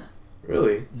 Yeah.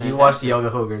 Really? Do you watch the Yoga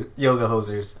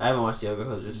Hosers? I haven't watched Yoga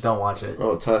Hosers. Don't watch it.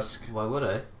 Oh, Tusk. Why would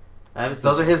I? I haven't seen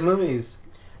Those are his movies.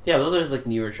 Yeah, those are just like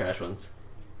newer trash ones.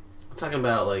 I'm talking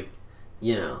about like,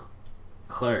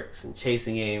 Clerks and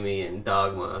Chasing Amy and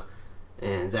Dogma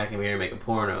and Zack and Miri Make a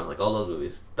Porno, like all those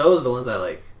movies. Those are the ones I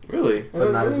like. Really? So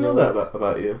I not didn't his know that movies.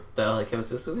 about you. That I like Kevin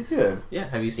Smith movies? Yeah. Yeah,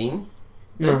 have you seen?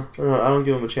 No, I don't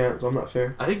give him a chance. I'm not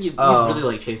fair. I think you Oh. really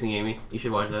like Chasing Amy. You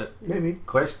should watch that. Maybe.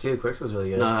 Clerks too. Clerks was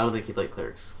really good. No, I don't think you'd like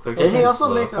Clerks. Clerks Didn't he is also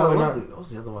slow. make Probably what was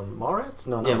the other one? Mallrats?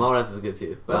 No. Yeah, Mallrats is good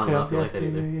too. But I don't know if you like that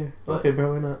either. Yeah. But- Okay,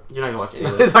 probably not. You're not gonna watch any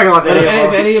of He's them. not gonna watch But any if, of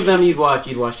if them. any of them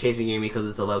you'd watch Chasing Amy because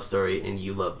it's a love story and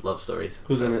you love love stories.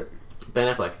 Who's in it?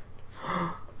 Ben Affleck.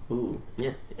 Ooh.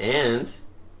 Yeah, and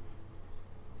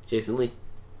Jason Lee.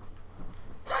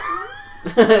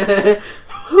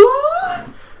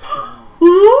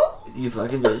 You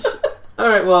fucking bitch.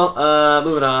 Alright, well,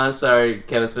 moving on. Sorry,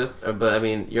 Kevin Smith. But, I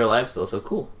mean, you're alive still, so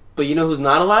cool. But you know who's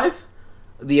not alive?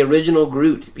 The original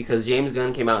Groot. Because James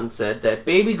Gunn came out and said that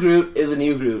Baby Groot is a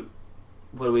new Groot.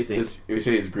 What do we think? You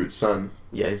say he's Groot's son.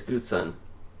 Yeah, he's Groot's son.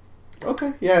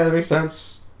 Okay, yeah, that makes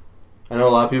sense. I know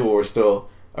a lot of people are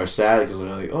sad because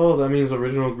they're like, oh, that means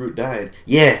original Groot died.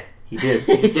 Yeah, he did.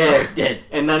 He's dead.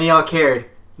 And none of y'all cared.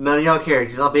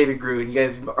 He's not Baby Groot. You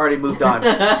guys already moved on.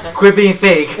 Quit being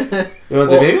fake. You know,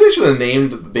 maybe they should have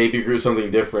named Baby Groot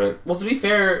something different. Well, to be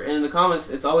fair, in the comics,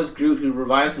 it's always Groot who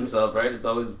revives himself, right? It's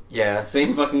always Yeah. the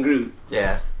same fucking Groot.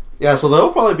 Yeah. Yeah, so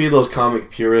there'll probably be those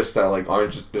comic purists that like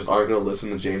aren't gonna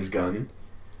listen to James Gunn,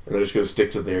 and they're just gonna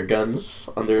stick to their guns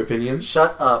on their opinions.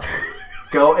 Shut up.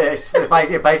 Go. If I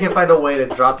can find a way to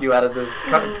drop you out of this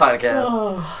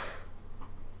podcast.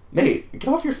 Nate, get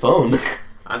off your phone.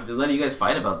 I'm letting you guys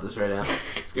fight about this right now.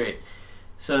 It's great.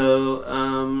 So,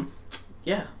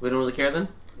 yeah, we don't really care then?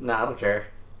 Nah, I don't care.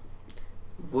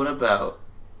 What about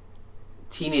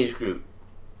Teenage Groot?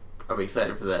 Are we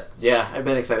excited for that? Yeah, I've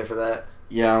been excited for that.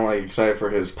 Yeah, I'm like excited for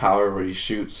his power where he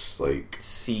shoots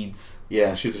Seeds.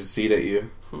 shoots a seed at you.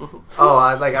 Oh,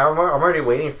 I'm already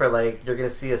waiting for you're gonna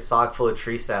see a sock full of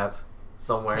tree sap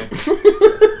somewhere. That's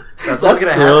what's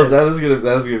gonna gross. happen.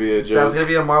 That is gonna be a joke. That's gonna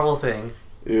be a Marvel thing.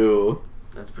 Ew.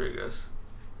 That's pretty gross.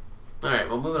 Alright,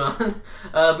 well, moving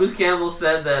on. Bruce Campbell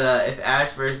said that if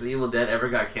Ash vs. Evil Dead ever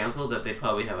got canceled, that they'd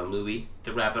probably have a movie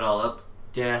to wrap it all up.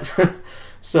 Yeah.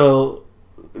 So,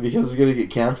 because it's gonna get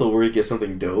canceled, we're gonna get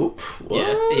something dope?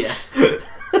 What? Yeah.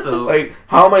 So, like,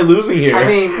 how am I losing here? I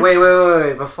mean,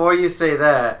 wait. Before you say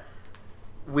that,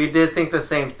 we did think the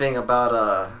same thing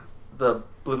about the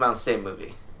Blue Mountain State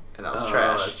movie, and that was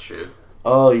trash. That's true.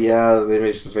 Oh yeah, they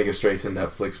may just make a straight to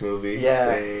Netflix movie. Yeah.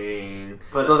 Dang.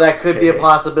 But, So that could be a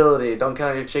possibility. Don't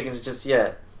count your chickens just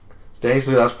yet. Dang,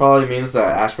 so that probably means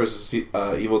that Ash vs.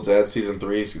 Evil Dead Season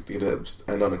 3 is going to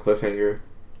end on a cliffhanger.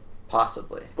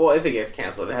 Possibly. well, if it gets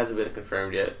canceled, it hasn't been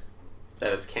confirmed yet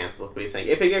that it's canceled. But he's saying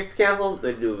if it gets canceled,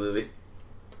 they'd do a movie.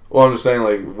 Well, I'm just saying,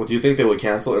 like, what do you think they would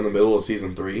cancel in the middle of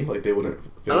Season 3? Like, they wouldn't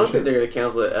finish I don't think it? they're going to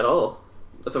cancel it at all.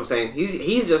 That's what I'm saying.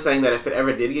 He's just saying that if it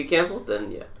ever did get canceled,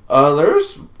 then yeah.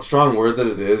 There's a strong word that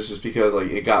it is, just because,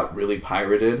 like, it got really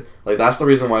pirated. Like, that's the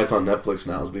reason why it's on Netflix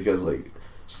now, is because, like,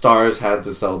 Starz had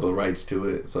to sell the rights to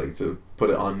it. It's like to put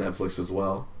it on Netflix as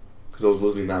well, because it was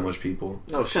losing that much people.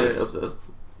 No It's kind shit. of dope though.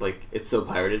 Like it's so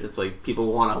pirated. It's like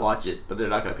people want to watch it, but they're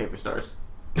not going to pay for Stars.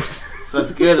 So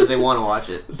it's good that they want to watch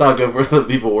it. It's not good for the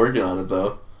people working on it,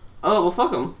 though. Oh well,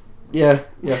 fuck them. Yeah,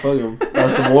 fuck them.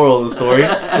 That's the moral of the story.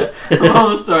 Moral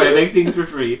of the story: make things for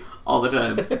free all the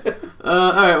time.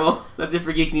 All right, well, that's it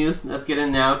for geek news. Let's get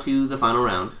in now to the final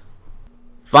round.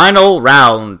 Final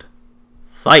round,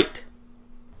 fight.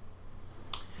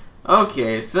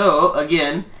 Okay, so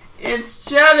again, it's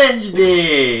challenge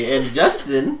day, and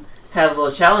Justin has a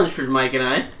little challenge for Mike and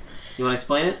I. You want to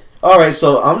explain it? Alright,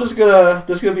 so this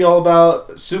is gonna be all about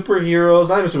superheroes,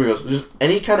 not even superheroes, just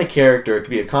any kind of character. It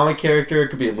could be a comic character, it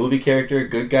could be a movie character,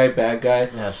 good guy, bad guy.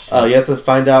 Yeah, You have to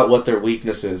find out what their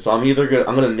weakness is. So I'm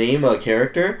gonna name a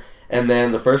character, and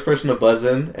then the first person to buzz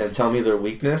in and tell me their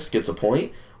weakness gets a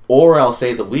point, or I'll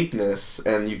say the weakness,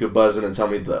 and you could buzz in and tell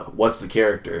me what's the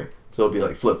character. So it'll be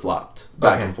like flip-flopped,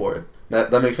 back and forth.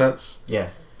 That makes sense? Yeah.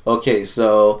 Okay,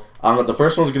 so the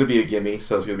first one's going to be a gimme,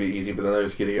 so it's going to be easy, but then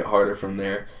it's going to get harder from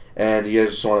there. And you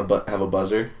guys just want to have a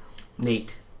buzzer?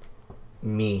 Nate.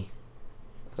 Me.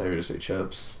 I thought you were going to say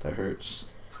Chubbs. That hurts.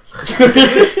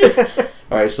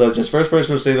 Alright, so just first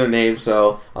person to say their name,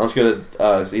 so I'm just going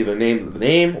to either name the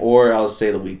name or I'll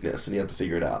say the weakness, and you have to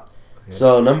figure it out. Okay.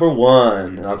 So, number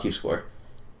 1, and I'll keep score.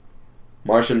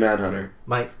 Martian Manhunter.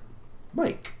 Mike.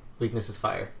 Mike. Weakness is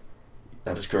fire.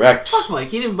 That is correct. Fuck Mike,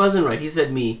 he didn't buzz in right. He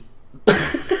said me.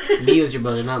 Me was your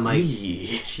buzzer, not Mike. Me.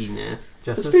 Cheating ass.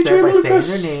 Just Let's be said by true, saying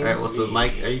Lucas. their names. Alright, what's the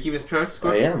Mike? Are you keeping score?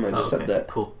 I am. I just said that.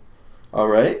 Cool. All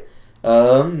right.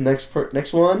 Next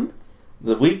one.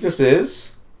 The weakness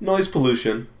is noise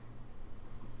pollution.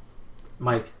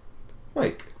 Mike.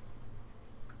 Mike.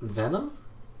 Venom?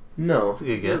 No. That's a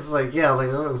good It's guess. like, yeah, I was like,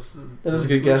 oh, it was, That is a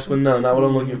good guess, but no, not what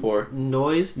I'm looking for.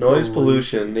 Noise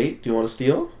Pollution. Nate, do you want to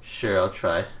steal? Sure, I'll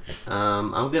try.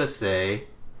 I'm gonna say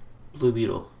Blue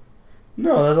Beetle.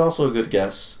 No, that's also a good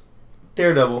guess.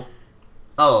 Daredevil.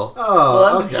 Oh. Oh,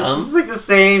 Well, that's okay. dumb. This is like the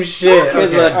same shit. Who cares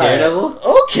Okay, about all right. Daredevil?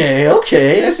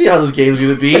 Okay. I see how this game's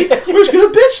gonna be. We're just gonna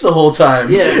bitch the whole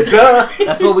time. Yes. Duh.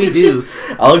 That's what we do.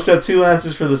 I'll accept 2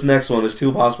 answers for this next one. There's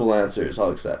 2 possible answers.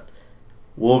 I'll accept.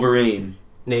 Wolverine.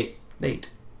 Nate. Nate.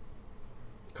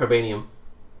 Carbanium.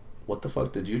 What the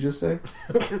fuck did you just say?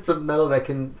 It's a metal that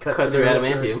can Cut through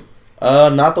adamantium.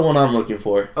 Not the one I'm looking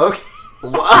for. Okay.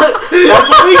 What? That's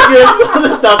a weakness.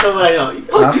 That's not the one I know. You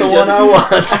Not the fucking one I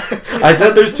want. I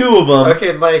said there's 2 of them.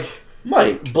 Okay, Mike.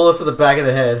 Mike. Bullets to the back of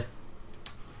the head.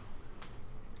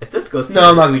 If this goes No,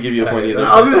 I'm not gonna give you a point Alright, either.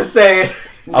 I was gonna say.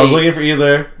 I was looking for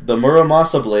either the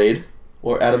Muramasa blade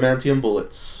or adamantium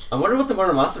bullets. I wonder what the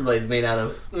Muramasa blade is made out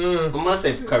of. I'm gonna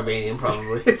say carbanium,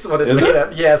 probably. It's what it's Is made it?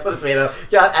 of. Yeah, it's what it's made of.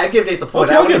 Yeah, I'd give Nate the point.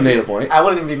 Okay, I'll give Nate a point. I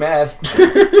wouldn't even be mad.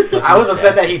 I was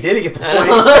upset that he didn't get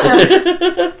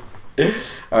the point.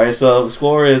 Alright, so the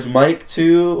score is Mike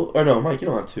 2. Or no, Mike, you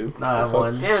don't have 2. Nah, I What the fuck?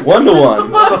 won. Damn, 1 to Justin,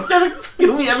 1. what the fuck? That's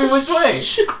gonna be every which way.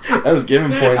 I was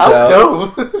giving points How out.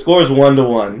 dope. Score is 1 to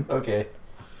 1. Okay.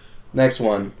 Next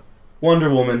one. Wonder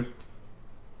Woman.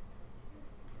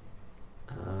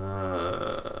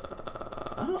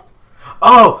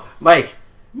 Oh, Mike.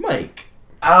 Mike.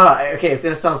 Okay, it's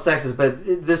gonna sound sexist, but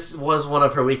this was one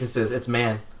of her weaknesses. It's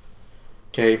man.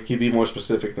 Okay, can you be more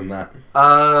specific than that?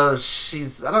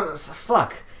 She's I don't know.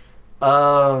 Fuck.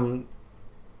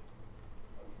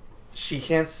 She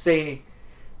can't say.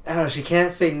 I don't know. She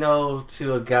can't say no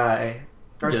to a guy.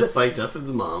 Or Just like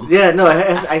Justin's mom. yeah, no.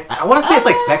 I want to say it's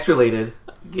like sex related.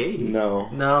 Gay. No.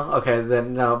 No, okay,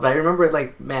 then no. But I remember it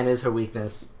like man is her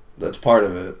weakness. That's part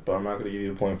of it, but I'm not going to give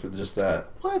you a point for just that.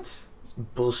 What? It's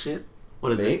bullshit.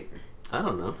 What is Nate? it? I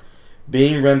don't know.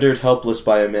 Being rendered helpless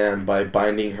by a man by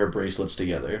binding her bracelets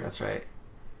together. That's right.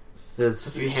 So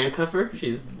if you handcuff her,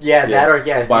 she's Yeah, Yeah. that or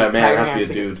yeah. By if a you man, tie it her has to be hands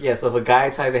a dude. Yeah, so if a guy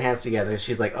ties her hands together,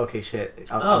 she's like, okay, shit,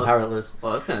 I'm Oh. powerless.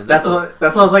 well, that's kind of That's what I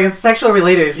was like. It's sexual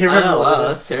related. You I remember know. what it Wow,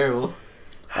 was? that's terrible.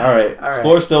 Alright, All right.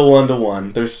 score's still 1 to 1.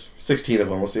 There's 16 of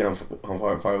them. We'll see how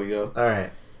far we go. All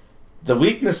right. The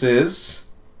weakness is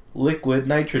liquid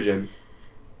nitrogen.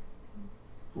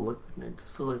 Look, I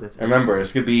just feel like that's Remember,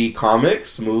 this could be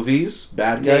comics, movies,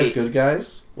 bad guys, Nate. good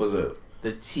guys. Was it?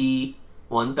 the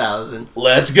T-1000.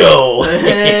 Let's go!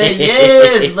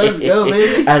 Yes, let's go,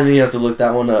 baby. I didn't even have to look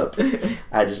that one up.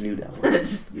 I just knew that one.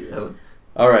 Just, you know,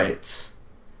 Alright.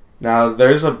 Now,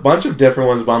 there's a bunch of different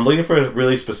ones, but I'm looking for a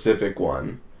really specific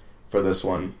one for this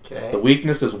one. Okay. The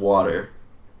weakness is water.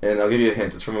 And I'll give you a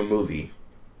hint. It's from a movie.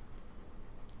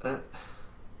 Uh.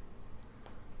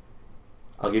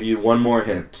 I'll give you one more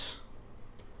hint.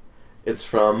 It's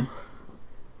from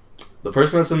the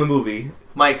person that's in the movie.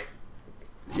 Mike.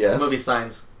 Yes. Movie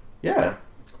signs. Yeah.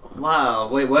 wow.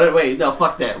 Wait, what? Wait, no,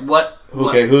 fuck that. What?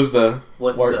 Okay, who's the...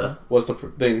 What's What's the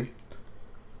thing?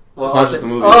 Well, It's not just the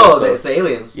movie, Oh, it's the- it's the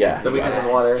aliens. Yeah, The you weakness got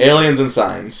is water. Aliens and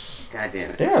Signs. God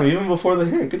damn it. Damn, even before the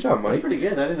hint. Good job, That's Mike. pretty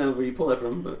good. I didn't know where you pulled that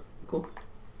from, but cool.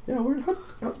 Yeah,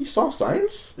 how you saw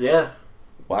Signs? Yeah.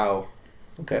 Wow.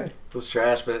 Okay. It was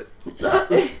trash, but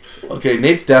Okay,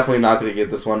 Nate's definitely not going to get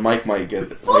this one. Mike might get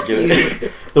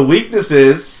it. The weakness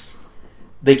is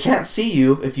they can't see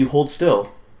you if you hold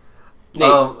still. Nate,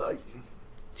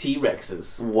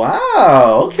 T-Rexes.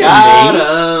 Wow. Okay, Got Nate.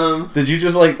 'em. Did you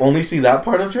just like only see that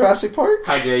part of Jurassic Park?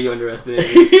 How dare you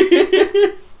underestimate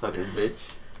me? Fucking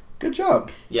bitch. Good job.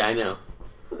 Yeah, I know.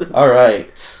 All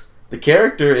right. The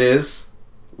character is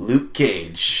Luke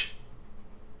Cage.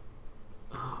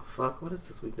 Oh, fuck. What is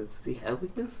this weakness? Does he have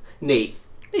weakness? Nate.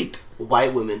 Nate.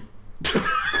 White women.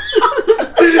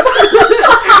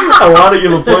 I want to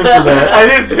give a point for that, I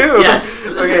did too. Yes.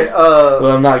 Okay.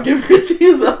 but I'm not giving it to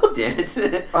you though. Damn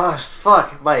it. Oh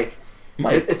fuck, Mike.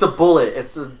 Mike. It's a bullet.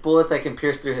 It's a bullet that can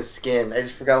pierce through his skin. I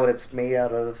just forgot what it's made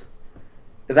out of.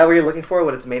 Is that what you're looking for?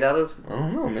 What it's made out of? I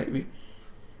don't know. Maybe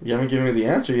you haven't given me the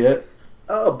answer yet.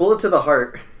 Oh, a bullet to the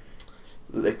heart.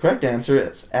 The correct answer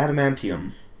is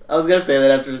adamantium. I was gonna say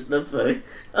that after. That's funny.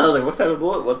 I was like, what type of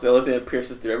bullet? What's the other thing that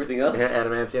pierces through everything else? Yeah,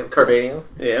 adamantium, carbanium.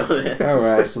 Yeah. All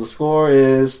right, so the score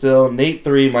is still Nate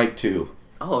 3, Mike 2.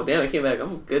 Oh, damn, I came back.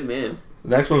 I'm a good man.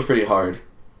 The next one's pretty hard.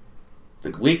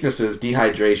 The weakness is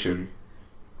dehydration.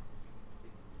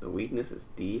 The weakness is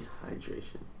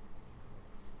dehydration.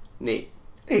 Nate.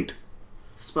 Nate.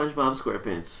 SpongeBob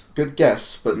SquarePants. Good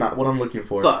guess, but not what I'm looking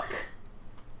for. Fuck.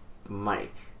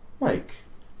 Mike. Mike.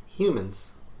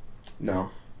 Humans.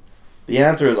 No. The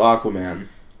answer is Aquaman.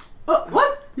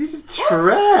 What? This is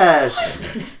trash.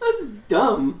 That's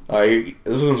dumb. Alright,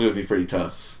 this one's gonna be pretty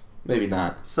tough. Maybe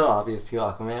not. So obvious to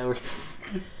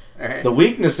Aquaman. Alright. The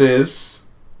weakness is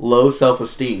low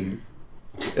self-esteem.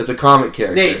 It's a comic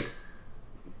character.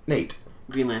 Nate.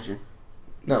 Green Lantern.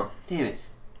 No. Damn it.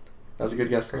 That's a good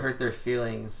guess, I though. hurt their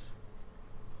feelings.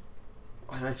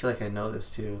 Why do I feel like I know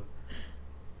this too?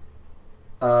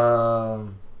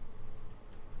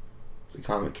 It's a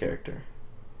comic character.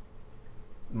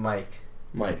 Mike.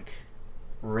 Mike.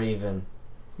 Raven.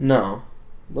 No.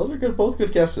 Those are good. Both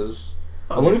good guesses.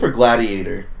 I'm looking for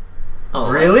Gladiator. Oh,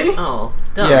 Really? Oh,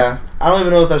 dumb. Yeah. I don't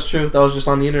even know if that's true. That was just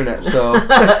on the internet. So,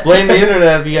 blame the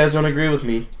internet if you guys don't agree with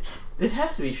me. It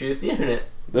has to be true. It's the internet.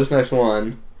 This next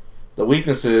one. The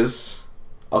weakness is...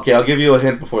 Okay, I'll give you a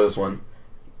hint before this one.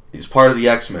 He's part of the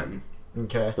X-Men.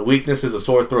 Okay. The weakness is a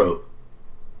sore throat.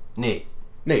 Nate.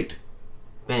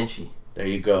 Banshee. There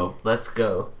you go. Let's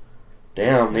go.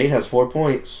 Damn, Nate has 4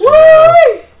 points.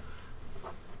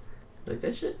 Like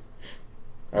that shit?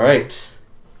 Alright.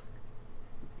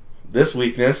 This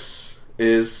weakness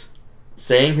is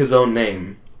saying his own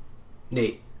name.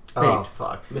 Nate. Oh,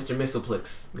 fuck. Mr.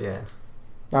 Mixoplex. Yeah.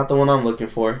 Not the one I'm looking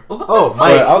for. Oh, But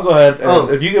Mike. I'll go ahead. And Oh.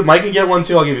 if you Mike can get one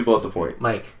too, I'll give you both the point.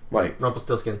 Mike. Mike.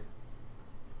 Rumpelstiltskin.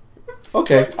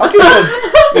 Okay. I'll give you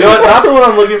both. You know what? Not the one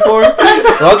I'm looking for.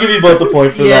 But I'll give you both the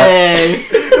point for that. Yay!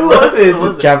 Who was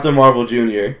it? Captain Marvel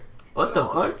Jr. What the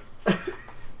fuck?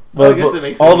 But, I guess that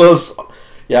makes all sense. those,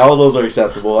 yeah, all those are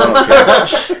acceptable. I don't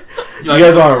care. You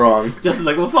guys aren't wrong. Justin's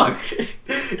like, well, fuck.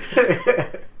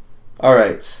 All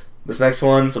right. This next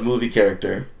one's a movie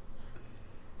character.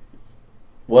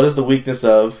 What is the weakness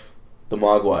of the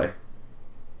Mogwai?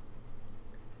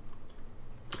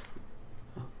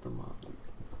 The Mogwai.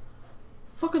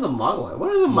 Fuck are the Mogwai? What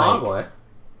are the Mike. Mogwai?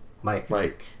 Mike.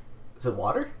 Mike. Is it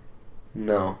water?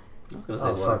 No. I was gonna say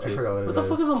Oh, water, fuck, I too. forgot what it What the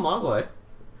fuck is. is a Mogwai?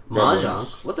 Gremlins.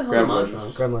 Mahjong. What the hell is a Gremlins.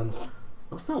 Mahjong? Gremlins.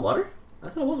 That's not water? I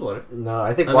thought it was water. No,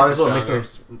 I think That water's makes what it makes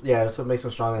stronger. them. Yeah, that's what makes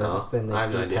them stronger. Oh, Than they I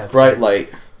have no they idea. pass Bright them. light.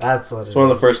 That's what it It's is. one of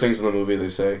the first things in the movie they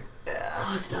say. Oh,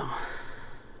 that's dumb.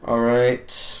 All right.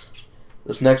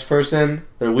 This next person,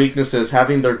 their weakness is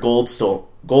having their gold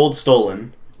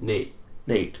stolen. Nate.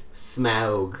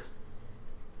 Smaug.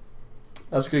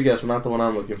 That's a good guess, but not the one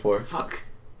I'm looking for. Fuck.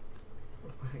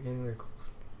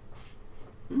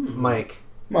 Mike.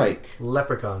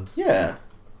 Leprechauns. Yeah.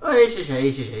 Oh,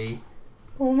 yeah.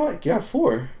 Oh, Mike, you have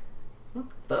 4.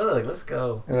 Thug, let's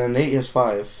go. And then Nate has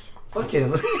 5. Fuck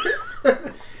him.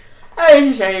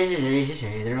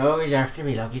 They're always after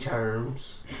me, Lucky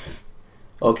Charms.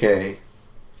 Okay.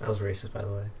 That was racist, by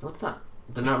the way. No, it's not.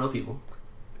 They're not real people.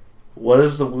 What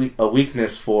is a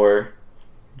weakness for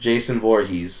Jason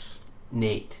Voorhees?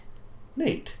 Nate.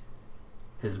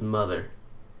 His mother.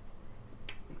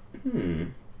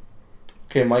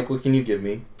 Okay, Mike, what can you give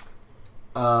me?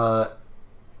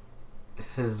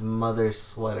 His mother's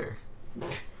sweater.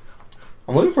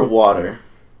 I'm looking for water.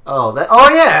 Oh,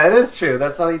 yeah, it is true.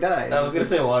 That's how he died. I was gonna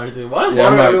say water too. Why is Yeah,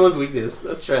 water I'm not- everyone's weakness?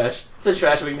 That's trash. It's a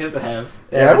trash weakness to have.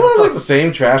 Yeah, everyone has like the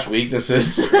same trash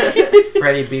weaknesses.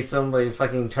 Freddy beats him by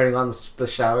fucking turning on the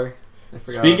shower. I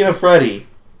forgot. Speaking of Freddy,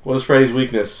 what is Freddy's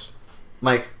weakness?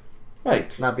 Mike,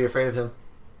 Mike, be afraid of him.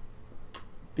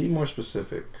 be more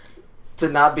specific. To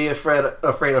not be afraid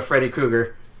of Freddy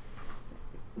Krueger.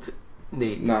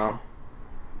 Nate. No.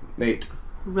 Nate.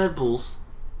 Red Bulls.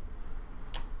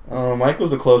 Mike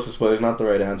was the closest, but it's not the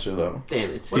right answer, though.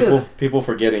 Damn it. People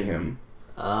forgetting him.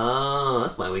 Oh,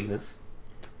 that's my weakness.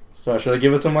 So should I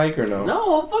give it to Mike or no?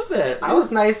 No, fuck that. I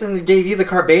was nice and gave you the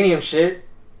carbanium shit.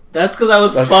 That's because I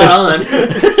was That's spot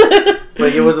 'cause- on.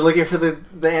 But you wasn't looking for the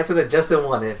answer that Justin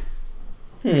wanted.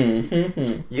 You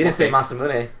You didn't say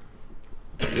Masamune.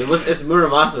 It's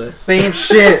Muramasa. Same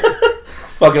shit.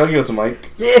 Fuck it, I'll give it to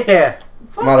Mike. Yeah.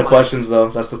 I'm out of questions, though.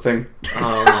 That's the thing.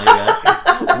 Oh my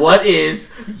god. What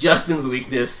is Justin's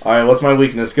weakness? Alright, what's my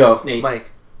weakness? Go. Nate. Mike.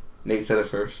 Nate said it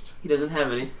first. He doesn't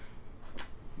have any.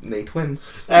 Nate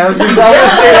wins. I was gonna say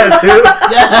that too.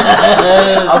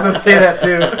 I was gonna say that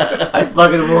too. I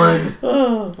fucking won.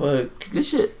 Oh, fuck. Good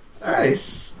shit.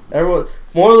 Nice. Everyone.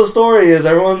 Moral of the story is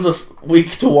everyone's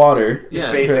weak to water.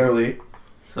 Yeah. Apparently.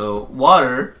 So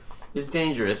water is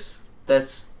dangerous.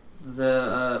 That's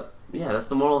the that's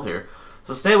the moral here.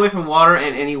 So stay away from water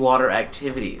and any water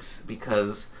activities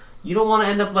because you don't want to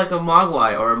end up like a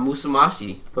Mogwai or a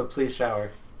Musamashi. But please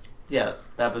shower. Yeah,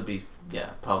 that would be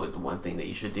probably the one thing that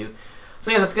you should do. So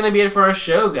yeah, that's going to be it for our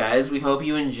show, guys. We hope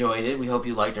you enjoyed it. We hope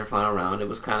you liked our final round. It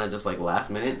was kind of just like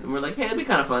last minute, and we're like, hey, it'd be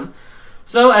kind of fun.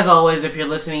 So, as always, if you're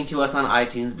listening to us on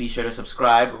iTunes, be sure to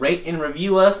subscribe, rate, and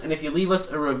review us. And if you leave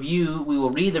us a review, we will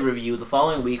read the review the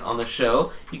following week on the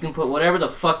show. You can put whatever the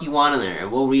fuck you want in there,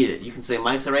 and we'll read it. You can say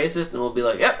Mike's a racist, and we'll be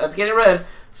like, yep, let's get it read.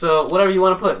 So, whatever you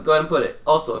want to put, go ahead and put it.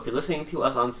 Also, if you're listening to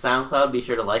us on SoundCloud, be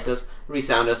sure to like us,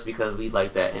 resound us, because we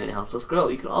like that, and it helps us grow.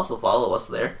 You can also follow us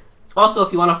there. Also,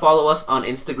 if you want to follow us on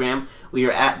Instagram, we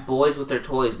are at Boys With Their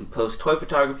Toys. We post toy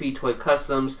photography, toy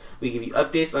customs. We give you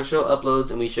updates on show uploads,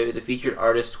 and we show you the featured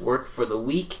artist's work for the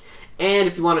week. And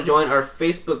if you want to join our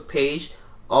Facebook page,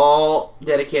 all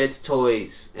dedicated to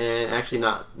toys, and actually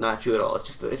not true at all.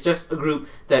 It's just a group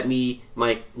that me,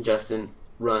 Mike, and Justin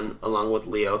run along with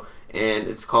Leo, and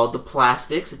it's called The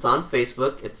Plastics. It's on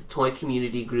Facebook. It's a toy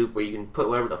community group where you can put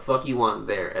whatever the fuck you want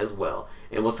there as well.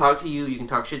 And we'll talk to you. You can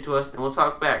talk shit to us, and we'll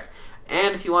talk back.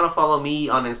 And if you want to follow me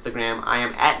on Instagram, I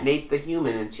am at Nate the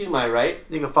Human, and to my right...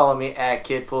 You can follow me at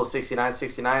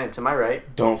KidPool6969, and to my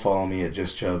right... Don't follow me at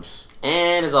Just Chubs.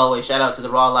 And as always, shout out to the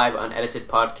Raw Live Unedited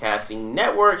Podcasting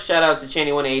Network. Shout out to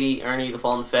Cheney180, Ernie the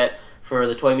Fallen Fett for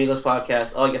the Toy Migos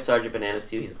podcast. Oh, I guess Sergeant Bananas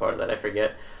too. He's a part of that. I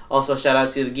forget. Also, shout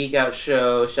out to the Geek Out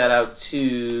Show. Shout out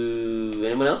to...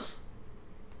 anyone else?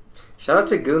 Shout out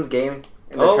to Goons Gaming.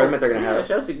 In the tournament they're going to have.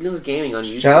 Shout out to Goons Gaming on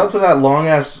YouTube. Shout out to that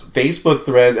long-ass Facebook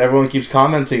thread everyone keeps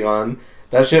commenting on.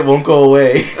 That shit won't go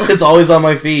away. It's always on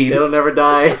my feed. It'll never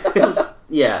die.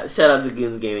 Yeah, shout out to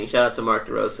Goons Gaming. Shout out to Mark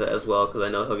DeRosa as well, because I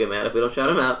know he'll get mad if we don't shout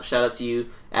him out. Shout out to you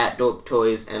at Dope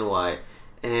Toys NY.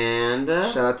 And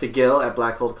shout out to Gil at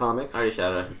Black Hole Comics. I already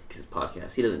shouted out his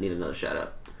podcast. He doesn't need another shout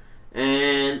out.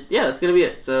 And yeah, that's going to be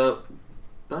it. So,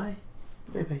 bye.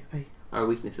 Bye. Our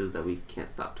weakness is that we can't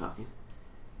stop talking.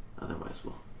 Otherwise,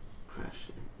 we'll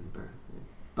crash and burn.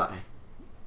 Bye.